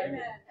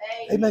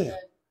 Amen.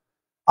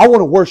 I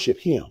want to worship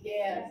him.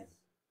 Yes.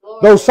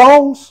 Those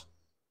songs,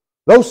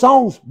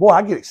 boy,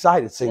 I get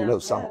excited singing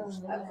those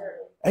songs.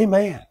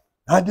 Amen.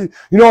 I do.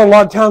 You know, a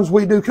lot of times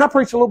we do. Can I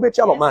preach a little bit?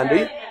 Y'all don't mind, do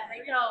you?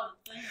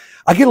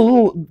 I get a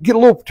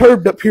little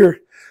perturbed up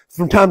here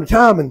from time to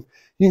time, and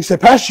you can say,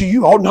 Pastor,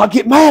 you ought not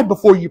get mad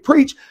before you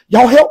preach.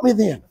 Y'all help me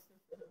then.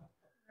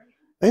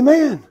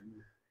 Amen.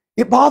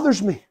 It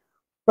bothers me,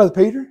 Brother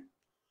Peter.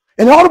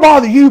 And it ought to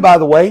bother you, by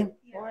the way,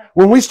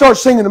 when we start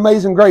singing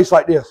Amazing Grace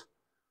like this.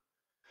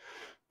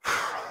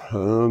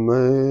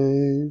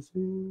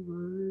 Amazing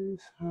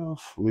grace, how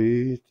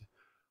sweet.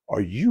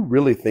 Are you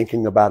really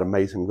thinking about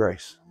Amazing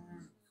Grace?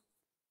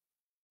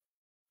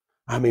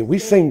 I mean, we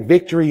sing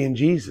victory in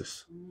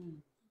Jesus.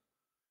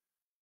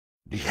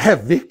 Do you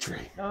have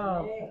victory?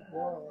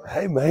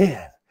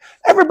 Amen.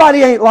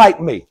 Everybody ain't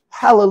like me.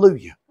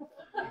 Hallelujah.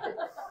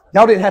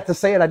 Y'all didn't have to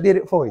say it. I did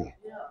it for you.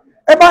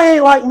 Everybody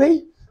ain't like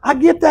me. I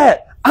get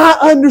that.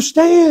 I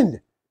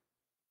understand.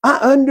 I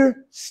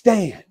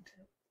understand.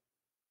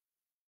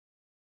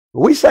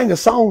 We sang a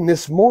song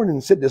this morning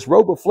and said, this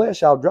robe of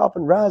flesh I'll drop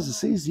and rise to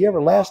seize the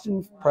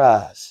everlasting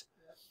prize.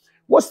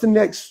 What's the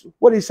next?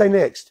 What did he say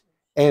next?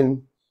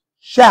 And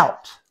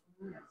shout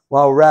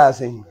while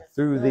rising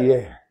through the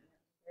air.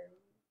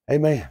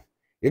 Amen.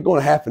 It's going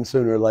to happen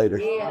sooner or later.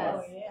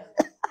 Yes.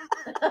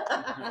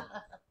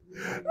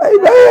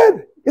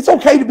 Amen. It's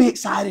okay to be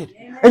excited.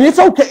 And it's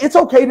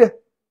okay to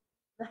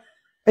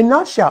and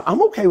not shout.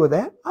 I'm okay with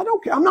that. I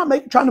don't care. I'm not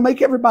trying to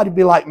make everybody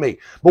be like me.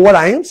 But what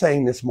I am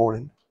saying this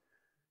morning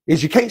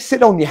is you can't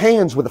sit on your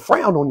hands with a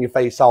frown on your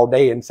face all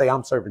day and say,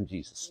 I'm serving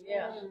Jesus.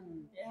 Yeah.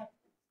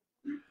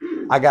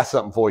 I got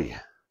something for you.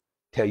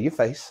 Tell your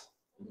face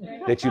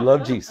that you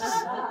love Jesus.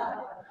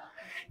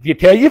 If you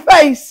tell your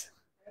face,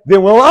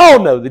 then we'll all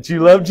know that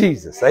you love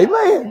Jesus.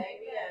 Amen.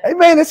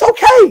 Amen. It's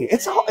okay.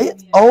 It's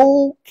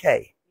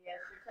okay.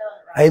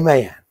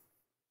 Amen.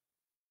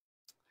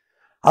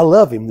 I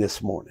love him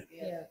this morning.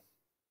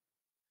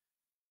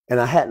 And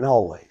I hadn't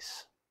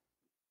always.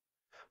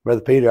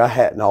 Brother Peter, I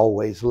hadn't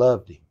always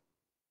loved him.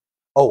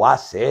 Oh, I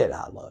said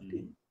I loved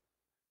him.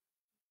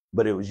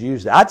 But it was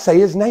usually, I'd say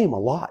his name a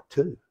lot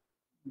too.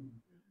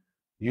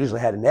 Usually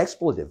had an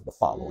expletive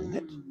following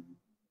it.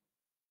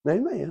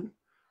 Amen.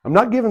 I'm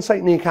not giving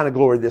Satan any kind of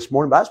glory this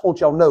morning, but I just want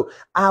y'all to know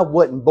I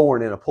wasn't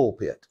born in a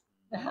pulpit.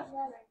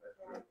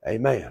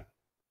 Amen.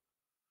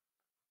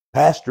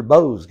 Pastor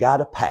Bo's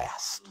got a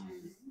past.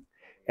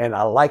 And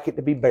I like it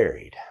to be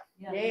buried.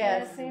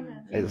 Yes.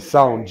 It's a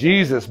song,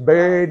 Jesus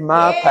buried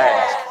my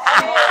past.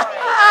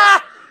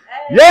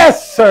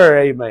 Yes, sir.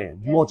 Amen.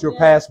 You want your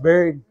past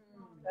buried?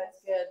 That's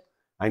good.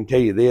 I can tell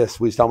you this.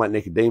 We was talking about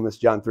Nicodemus.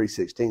 John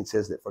 3:16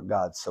 says that for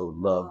God so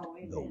loved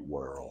the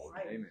world.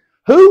 Amen.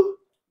 Who?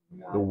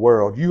 The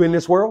world. You in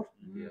this world?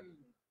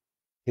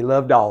 He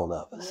loved all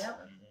of us.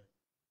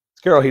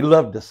 Carol, he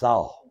loved us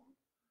all.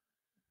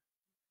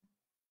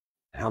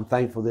 And I'm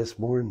thankful this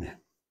morning that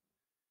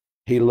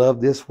he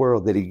loved this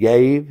world, that he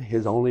gave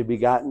his only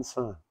begotten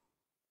son.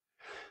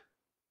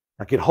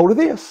 Now get hold of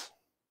this.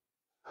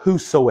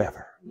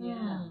 Whosoever.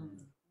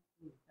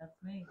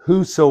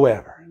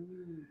 Whosoever.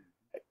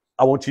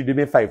 I want you to do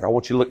me a favor. I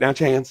want you to look down at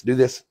your hands. Do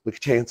this. Look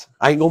at your hands.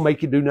 I ain't going to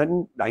make you do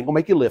nothing. I ain't going to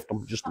make you lift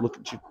them. Just look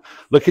at you.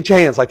 Look at your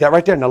hands like that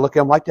right there. Now look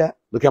at them like that.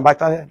 Look at them like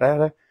that.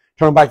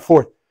 Turn them back and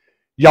forth.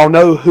 Y'all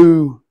know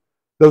who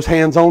those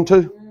hands on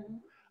to?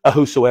 A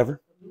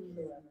whosoever.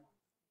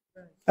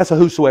 That's a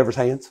whosoever's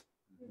hands.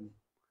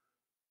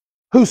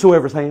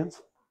 Whosoever's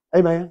hands.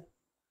 Amen.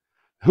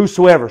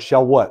 Whosoever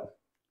shall what?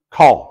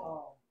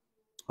 Call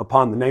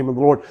upon the name of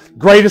the Lord.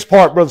 Greatest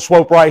part, Brother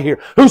Swope, right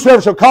here.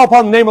 Whosoever shall call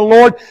upon the name of the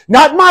Lord,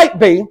 not might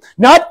be,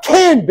 not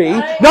can be,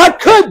 not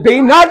could be,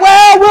 not,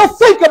 well, we'll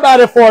think about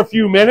it for a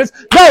few minutes.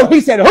 No,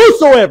 he said,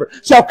 whosoever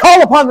shall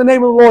call upon the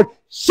name of the Lord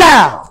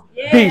shall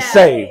be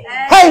saved.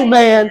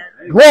 Amen.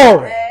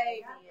 Glory.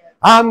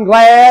 I'm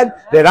glad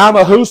that I'm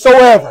a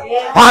whosoever.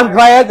 I'm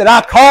glad that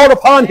I called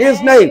upon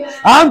his name.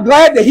 I'm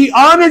glad that he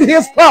honored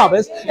his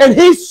promise and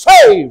he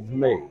saved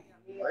me.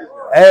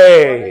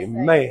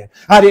 Amen.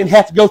 I didn't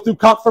have to go through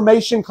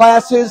confirmation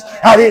classes.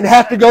 I didn't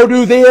have to go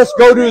do this,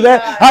 go do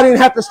that. I didn't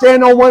have to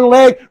stand on one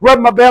leg, rub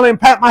my belly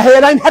and pat my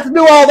head. I didn't have to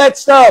do all that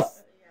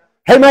stuff.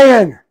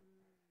 Amen.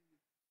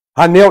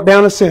 I knelt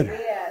down a sinner.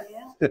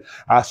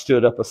 I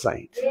stood up a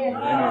saint.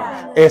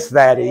 It's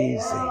that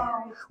easy.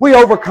 We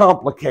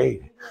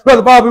overcomplicate it.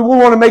 Brother Bobby, we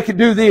want to make you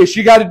do this.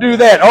 You got to do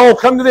that. Oh,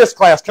 come to this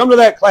class. Come to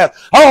that class.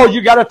 Oh,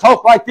 you got to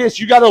talk like this.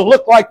 You got to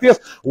look like this.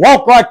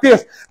 Walk like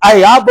this.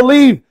 Hey, I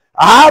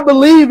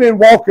believe in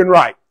walking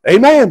right.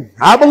 Amen.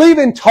 I believe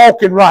in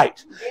talking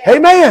right.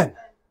 Amen.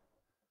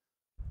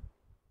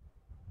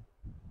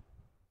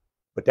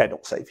 But that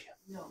don't save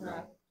you.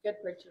 No. Good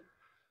preaching.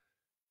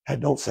 That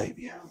don't save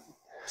you.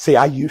 See,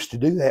 I used to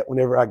do that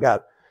whenever I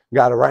got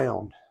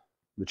around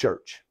the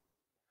church.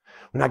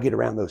 When I get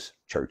around those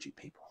churchy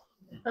people.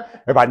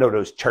 Everybody know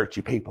those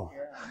churchy people.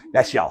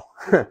 That's y'all.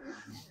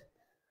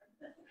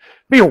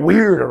 Feel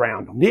weird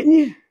around them, didn't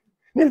you?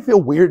 Didn't it feel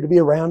weird to be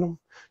around them?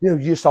 You know,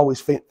 you just always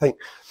think,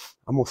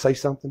 I'm going to say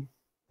something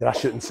that I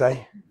shouldn't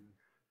say.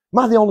 Am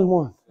I the only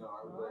one?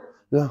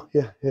 No,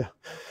 yeah.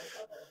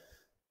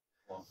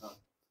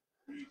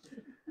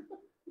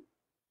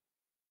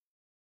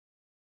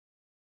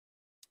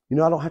 You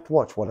know, I don't have to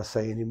watch what I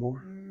say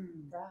anymore.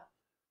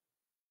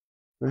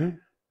 Right?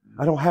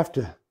 I don't have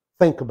to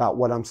think about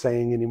what I'm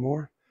saying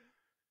anymore.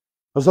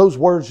 Because those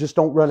words just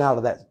don't run out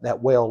of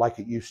that well like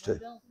it used to.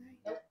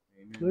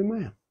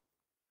 Amen.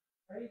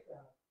 You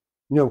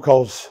know,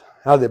 because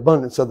out of the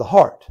abundance of the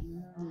heart,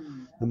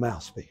 the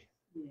mouth speaks.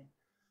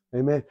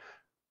 Amen.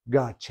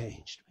 God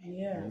changed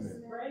me.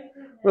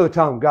 Brother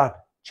Tom, God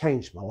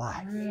changed my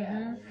life.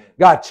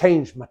 God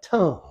changed my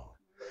tongue.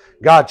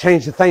 God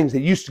changed the things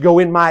that used to go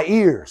in my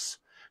ears.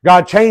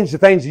 God, change the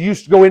things that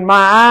used to go in my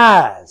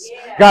eyes.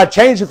 God,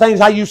 change the things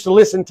I used to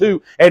listen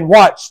to and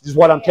watch, is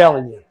what I'm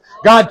telling you.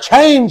 God,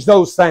 change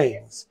those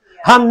things.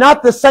 I'm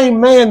not the same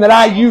man that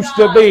I used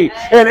to be.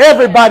 And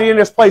everybody in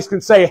this place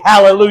can say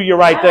hallelujah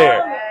right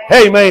there.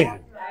 Amen.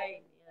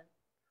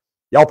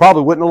 Y'all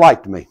probably wouldn't have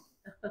liked me.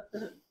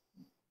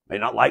 May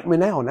not like me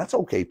now, and that's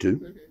okay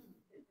too.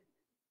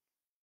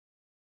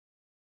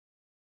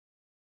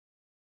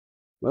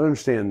 But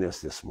understand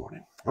this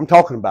morning. I'm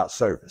talking about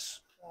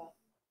service.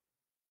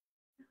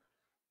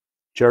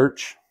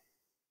 Church,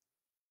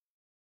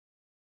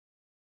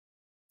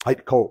 I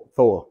hate to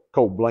throw a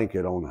cold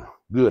blanket on a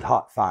good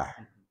hot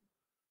fire,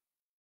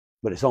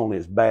 but it's only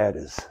as bad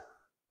as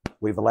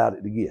we've allowed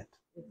it to get.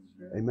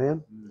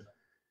 Amen?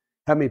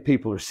 How many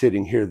people are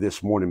sitting here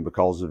this morning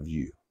because of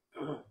you?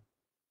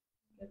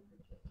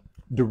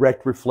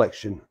 Direct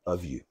reflection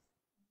of you.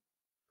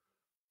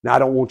 Now, I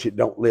don't want you,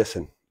 don't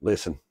listen,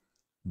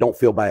 don't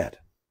feel bad. I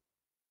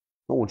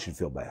don't want you to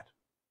feel bad.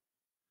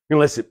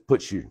 Unless it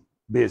puts you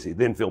busy,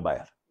 then feel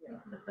bad.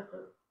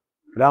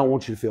 But I don't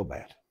want you to feel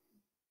bad.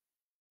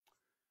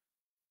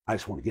 I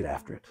just want to get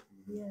after it.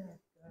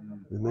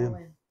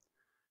 Amen.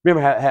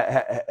 Remember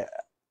how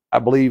I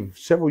believe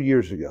several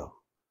years ago,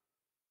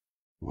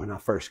 when I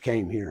first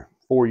came here,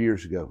 4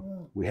 years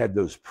ago, we had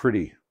those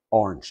pretty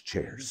orange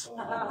chairs.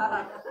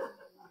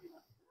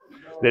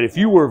 That if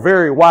you were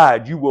very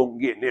wide, you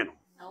weren't getting in them.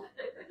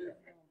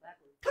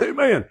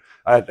 Amen.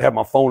 I had to have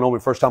my phone on me.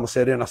 First time I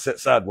sat in, I sat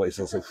sideways.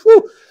 I said,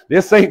 whew,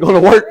 this ain't going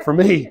to work for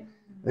me.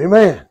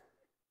 Amen.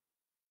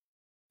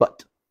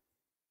 But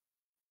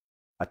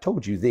I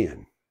told you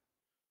then,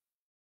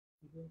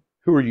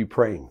 who are you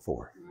praying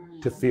for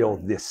to fill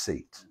this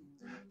seat?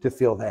 To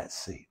fill that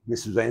seat?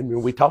 Mrs. Andrew,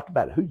 we talked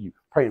about it. Who are you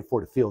praying for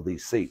to fill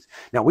these seats?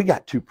 Now, we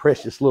got two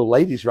precious little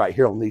ladies right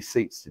here on these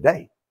seats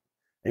today.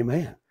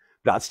 Amen.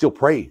 But I'd still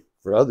pray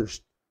for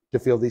others to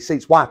fill these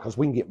seats. Why? Because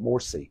we can get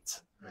more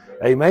seats.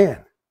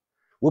 Amen.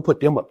 We'll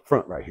put them up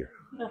front right here.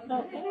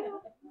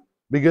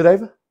 Be good,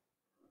 Ava?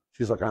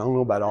 She's like, I don't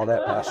know about all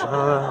that, Pastor.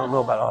 I don't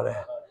know about all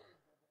that.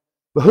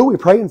 But who are we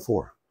praying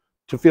for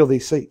to fill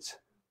these seats?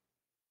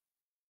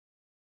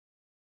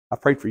 I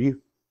prayed for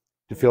you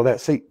to fill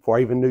that seat before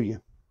I even knew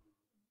you.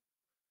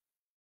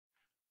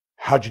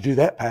 How'd you do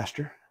that,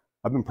 Pastor?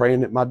 I've been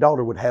praying that my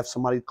daughter would have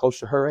somebody close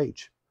to her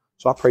age.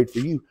 So I prayed for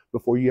you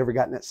before you ever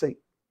got in that seat.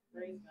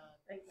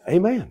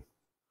 Amen.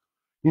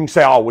 You can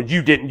say, oh, well,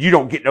 you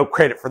don't get no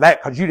credit for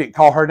that because you didn't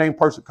call her name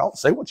person.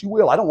 Say what you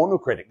will. I don't want no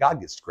credit. God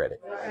gets credit.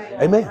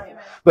 Amen.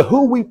 But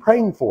who are we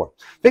praying for?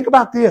 Think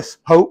about this,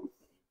 Hope.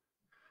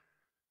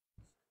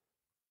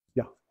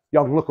 Yeah,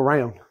 y'all can look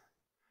around.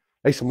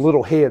 There's some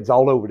little heads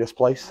all over this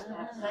place.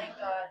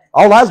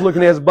 All I was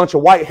looking at is a bunch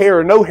of white hair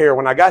or no hair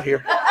when I got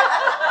here.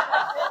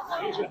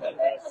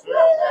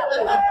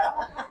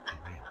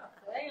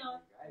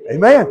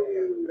 Amen.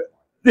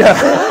 Yeah.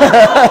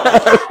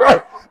 That's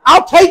right.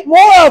 I'll take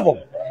more of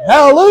them.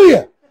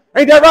 Hallelujah.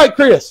 Ain't that right,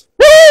 Chris?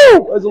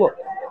 Woo! Praise the Lord.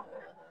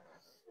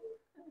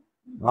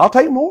 I'll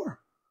take more.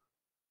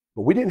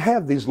 But we didn't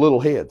have these little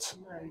heads.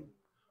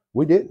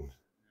 We didn't.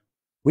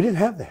 We didn't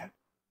have that.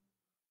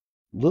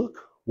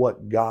 Look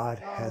what God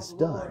has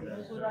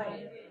done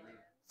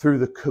through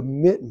the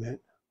commitment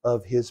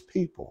of His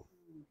people.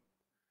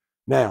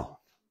 Now,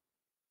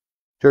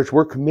 church,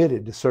 we're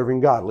committed to serving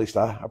God. At least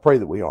I pray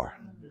that we are.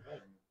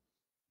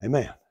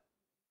 Amen.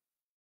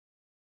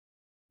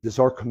 Does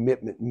our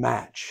commitment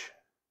match?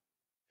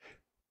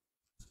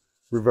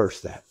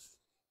 Reverse that.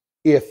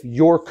 If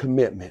your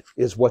commitment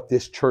is what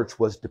this church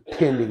was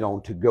depending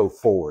on to go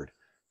forward,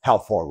 how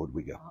far would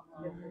we go?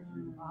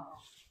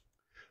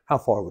 How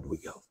far would we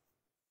go?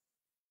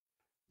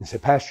 And say,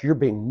 Pastor, you're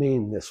being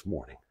mean this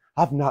morning.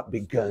 I've not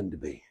begun to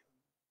be.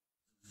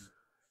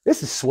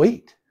 This is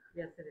sweet.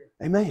 Yes, it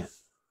is. Amen.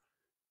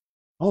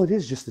 All it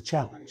is just a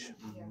challenge.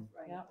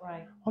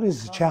 All it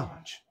is a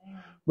challenge.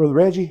 Brother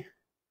Reggie,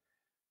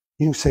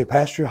 you can say,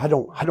 Pastor, I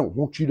don't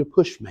want you to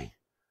push me.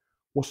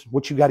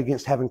 What you got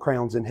against having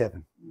crowns in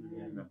heaven?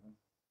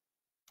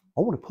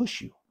 I want to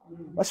push you.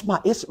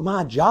 It's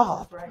my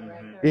job,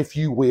 if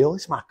you will.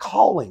 It's my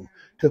calling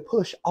to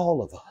push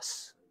all of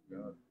us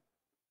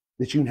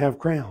that you can have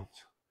crowns.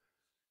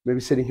 Maybe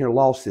sitting here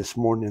lost this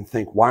morning and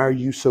think, why are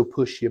you so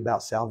pushy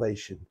about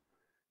salvation?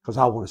 Because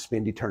I want to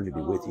spend eternity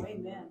with you.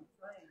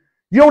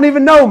 You don't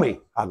even know me.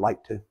 I'd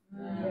like to.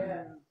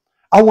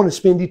 I want to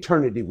spend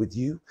eternity with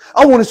you.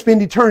 I want to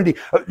spend eternity.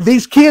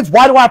 These kids,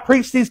 why do I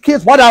preach these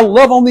kids? Why do I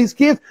love on these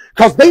kids?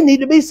 Because they need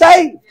to be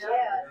saved.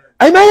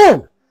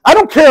 Amen. I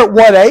don't care at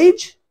what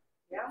age.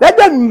 That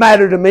doesn't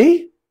matter to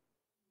me.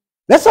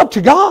 That's up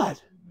to God.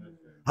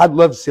 I'd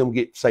love to see them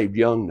get saved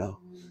young, though.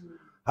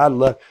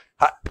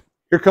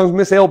 Here comes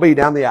Miss LB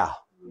down the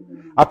aisle.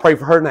 I pray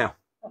for her now.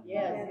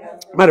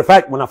 Matter of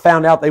fact, when I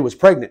found out they was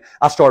pregnant,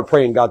 I started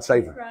praying God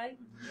save her.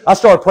 I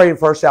started praying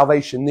for her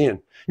salvation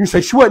then. You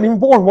say, she wasn't even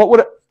born. What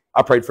would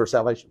I prayed for her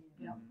salvation.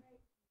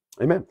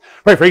 Amen.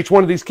 Pray for each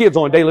one of these kids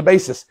on a daily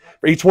basis.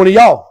 For each one of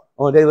y'all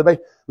on a daily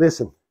basis.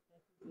 Listen,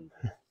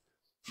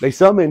 there's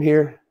some in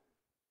here.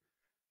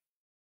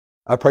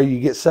 I pray you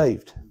get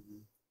saved.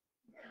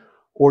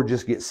 Or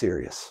just get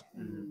serious.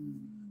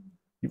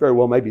 You very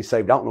well may be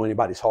saved. I don't know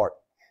anybody's heart.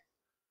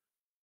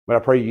 But I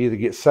pray you either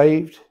get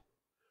saved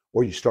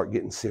or you start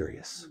getting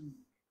serious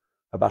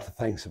about the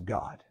things of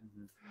God.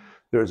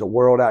 There's a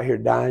world out here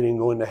dying and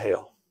going to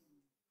hell.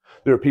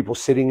 There are people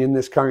sitting in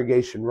this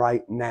congregation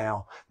right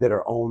now that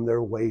are on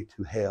their way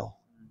to hell.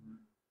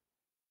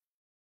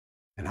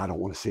 And I don't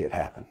want to see it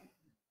happen.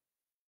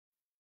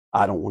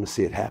 I don't want to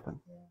see it happen.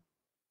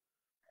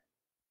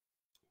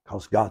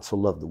 Because God so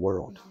loved the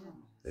world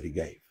that He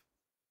gave.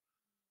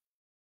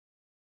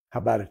 How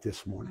about it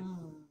this morning?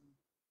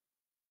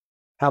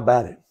 How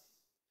about it?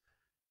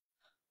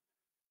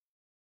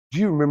 Do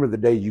you remember the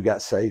day you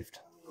got saved?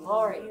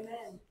 Glory.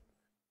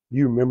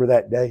 You remember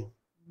that day?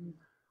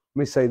 Let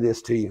me say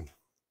this to you.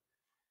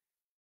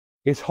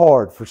 It's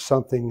hard for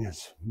something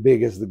as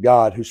big as the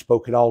God who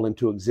spoke it all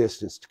into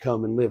existence to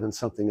come and live in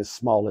something as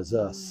small as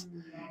us,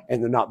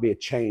 and there not be a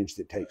change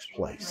that takes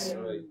place.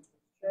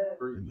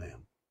 Amen.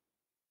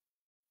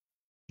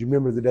 Do you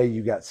remember the day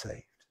you got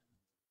saved?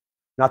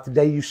 Not the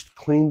day you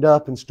cleaned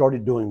up and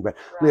started doing better.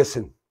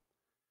 Listen,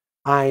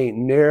 I ain't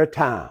near a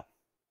time.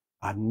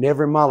 I've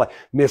never in my life.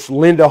 Miss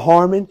Linda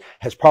Harmon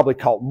has probably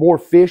caught more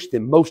fish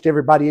than most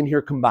everybody in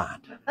here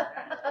combined.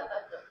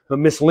 But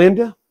Miss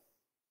Linda,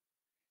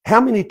 how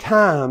many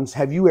times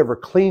have you ever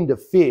cleaned a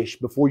fish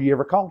before you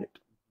ever caught it?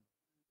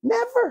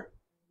 Never.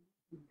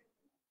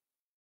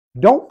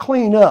 Don't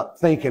clean up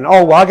thinking,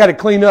 oh, well, I got to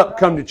clean up,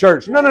 come to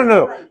church. No, no,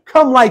 no.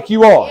 Come like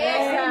you are.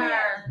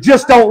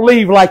 Just don't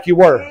leave like you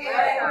were.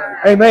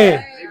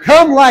 Amen.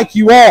 Come like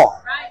you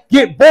are.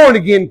 Get born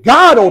again.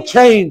 God will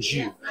change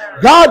you.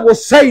 God will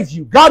save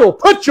you. God will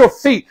put your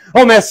feet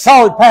on that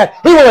solid path.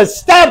 He will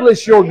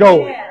establish your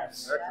going.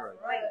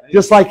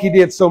 Just like He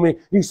did so many.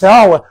 You can say,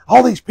 oh, well,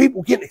 all these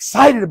people getting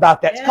excited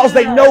about that. It's because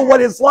they know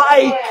what it's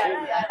like.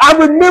 I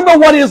remember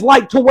what it's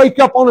like to wake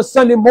up on a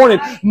Sunday morning,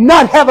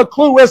 not have a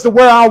clue as to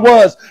where I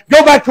was.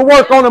 Go back to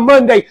work on a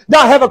Monday,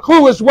 not have a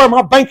clue as to where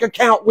my bank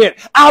account went.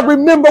 I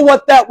remember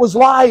what that was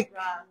like.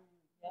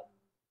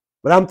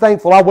 But I'm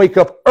thankful I wake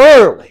up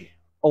early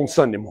on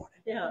Sunday morning.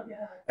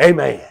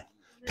 Amen.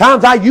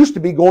 Times I used to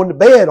be going to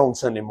bed on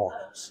Sunday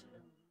mornings.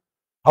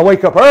 I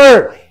wake up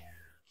early.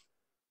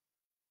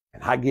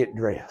 And I get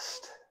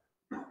dressed.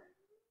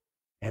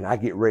 And I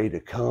get ready to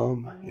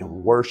come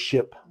and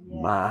worship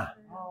my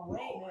Lord.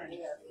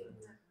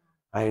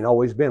 I ain't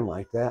always been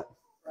like that.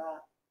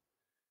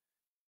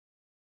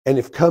 And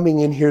if coming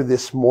in here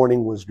this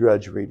morning was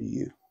drudgery to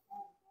you,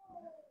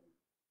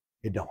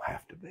 it don't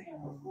have to be.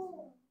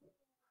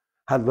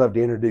 I'd love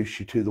to introduce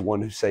you to the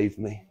one who saved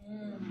me.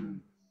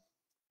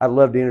 I'd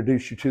love to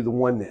introduce you to the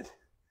one that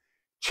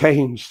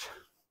changed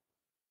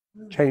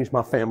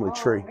my family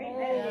tree.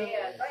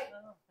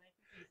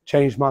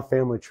 Changed my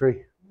family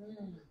tree.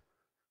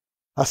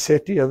 I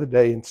sat the other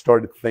day and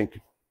started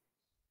thinking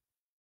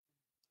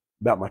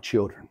about my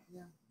children.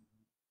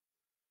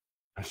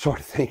 I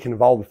started thinking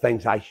of all the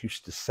things I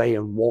used to say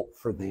and want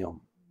for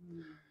them.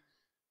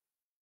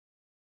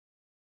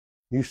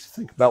 I used to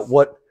think about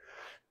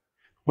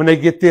when they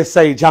get this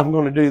age, I'm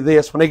going to do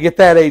this. When they get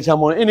that age,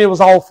 and it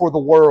was all for the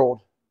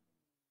world.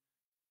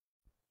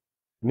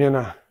 And then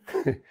I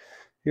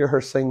hear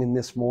her singing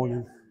this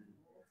morning.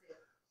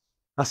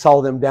 I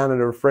saw them down at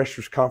a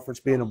refreshers conference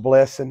being a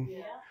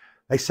blessing.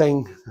 They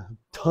sang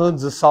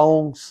tons of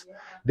songs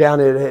down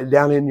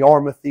in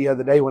Yarmouth the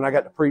other day when I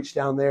got to preach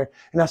down there.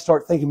 And I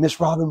start thinking, Miss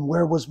Robin,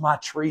 where was my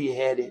tree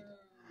headed?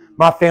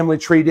 My family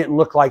tree didn't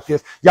look like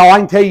this. Y'all, I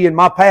can tell you in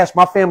my past,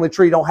 my family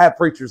tree don't have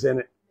preachers in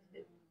it.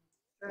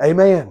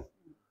 Amen.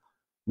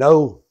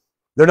 No,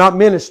 they're not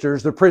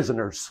ministers, they're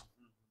prisoners.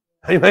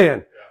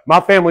 Amen.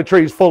 My family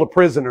tree is full of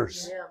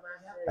prisoners.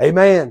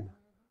 Amen.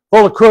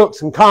 Full of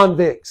crooks and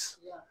convicts.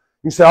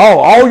 You say, oh,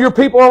 all your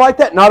people are like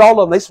that? Not all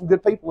of them. There's some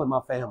good people in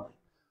my family.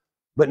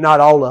 But not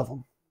all of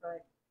them.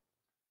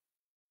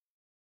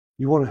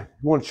 You want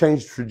to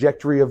change the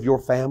trajectory of your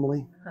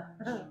family?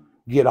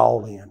 Get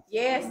all in.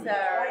 Yes,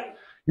 sir.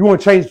 You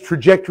want to change the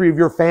trajectory of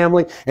your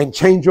family and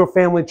change your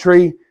family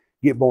tree?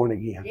 Get born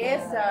again.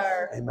 Yes,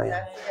 sir.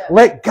 Amen.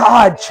 Let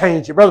God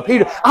change it. Brother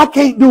Peter, I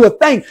can't do a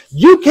thing.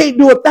 You can't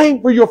do a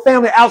thing for your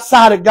family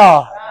outside of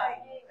God.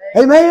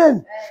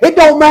 Amen. It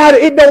don't matter.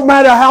 It don't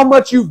matter how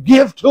much you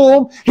give to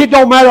them. It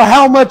don't matter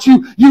how much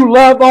you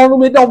love on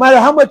them. It don't matter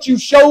how much you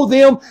show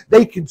them.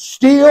 They can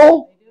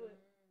still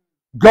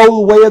go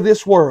the way of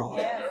this world.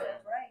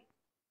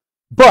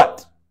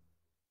 But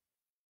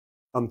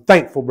I'm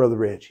thankful, Brother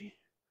Reggie.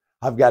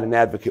 I've got an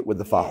advocate with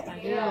the Father.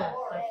 Yeah,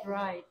 that's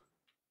right.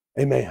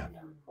 Amen.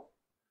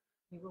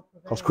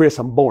 Because, Chris,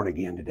 I'm born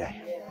again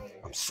today.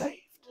 I'm saved.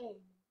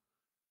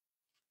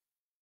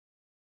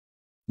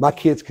 My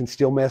kids can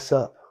still mess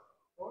up.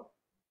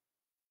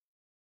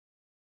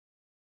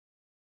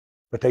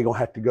 But they're going to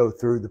have to go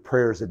through the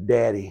prayers of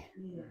Daddy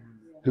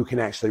who can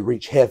actually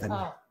reach heaven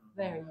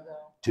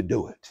to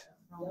do it.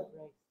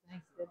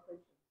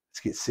 Let's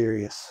get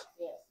serious.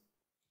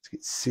 Let's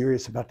get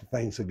serious about the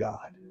things of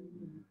God.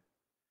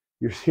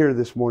 You're here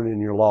this morning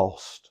and you're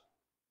lost.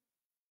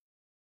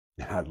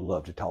 And I'd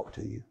love to talk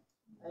to you.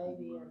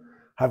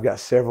 I've got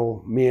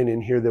several men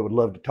in here that would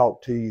love to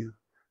talk to you.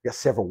 I've got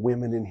several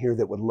women in here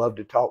that would love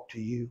to talk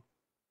to you.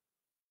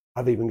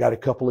 I've even got a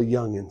couple of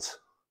youngins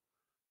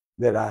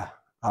that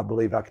I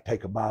believe I could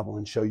take a Bible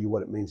and show you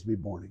what it means to be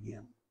born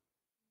again.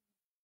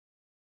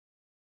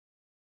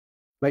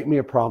 Make me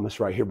a promise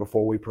right here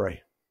before we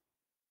pray.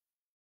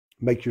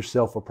 Make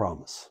yourself a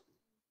promise.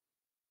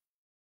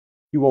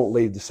 You won't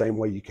leave the same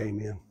way you came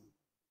in.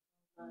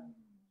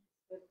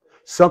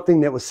 Something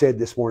that was said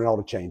this morning ought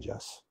to change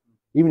us.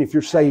 Even if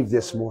you're saved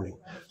this morning,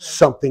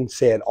 something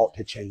said ought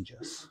to change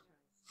us.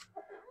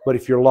 But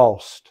if you're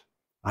lost,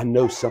 I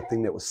know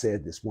something that was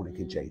said this morning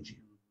can change you.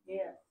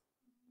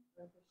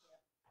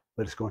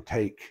 But it's going to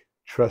take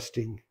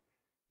trusting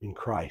in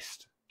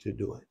Christ to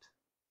do it.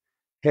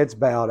 Heads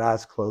bowed,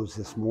 eyes closed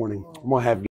this morning. I'm going to have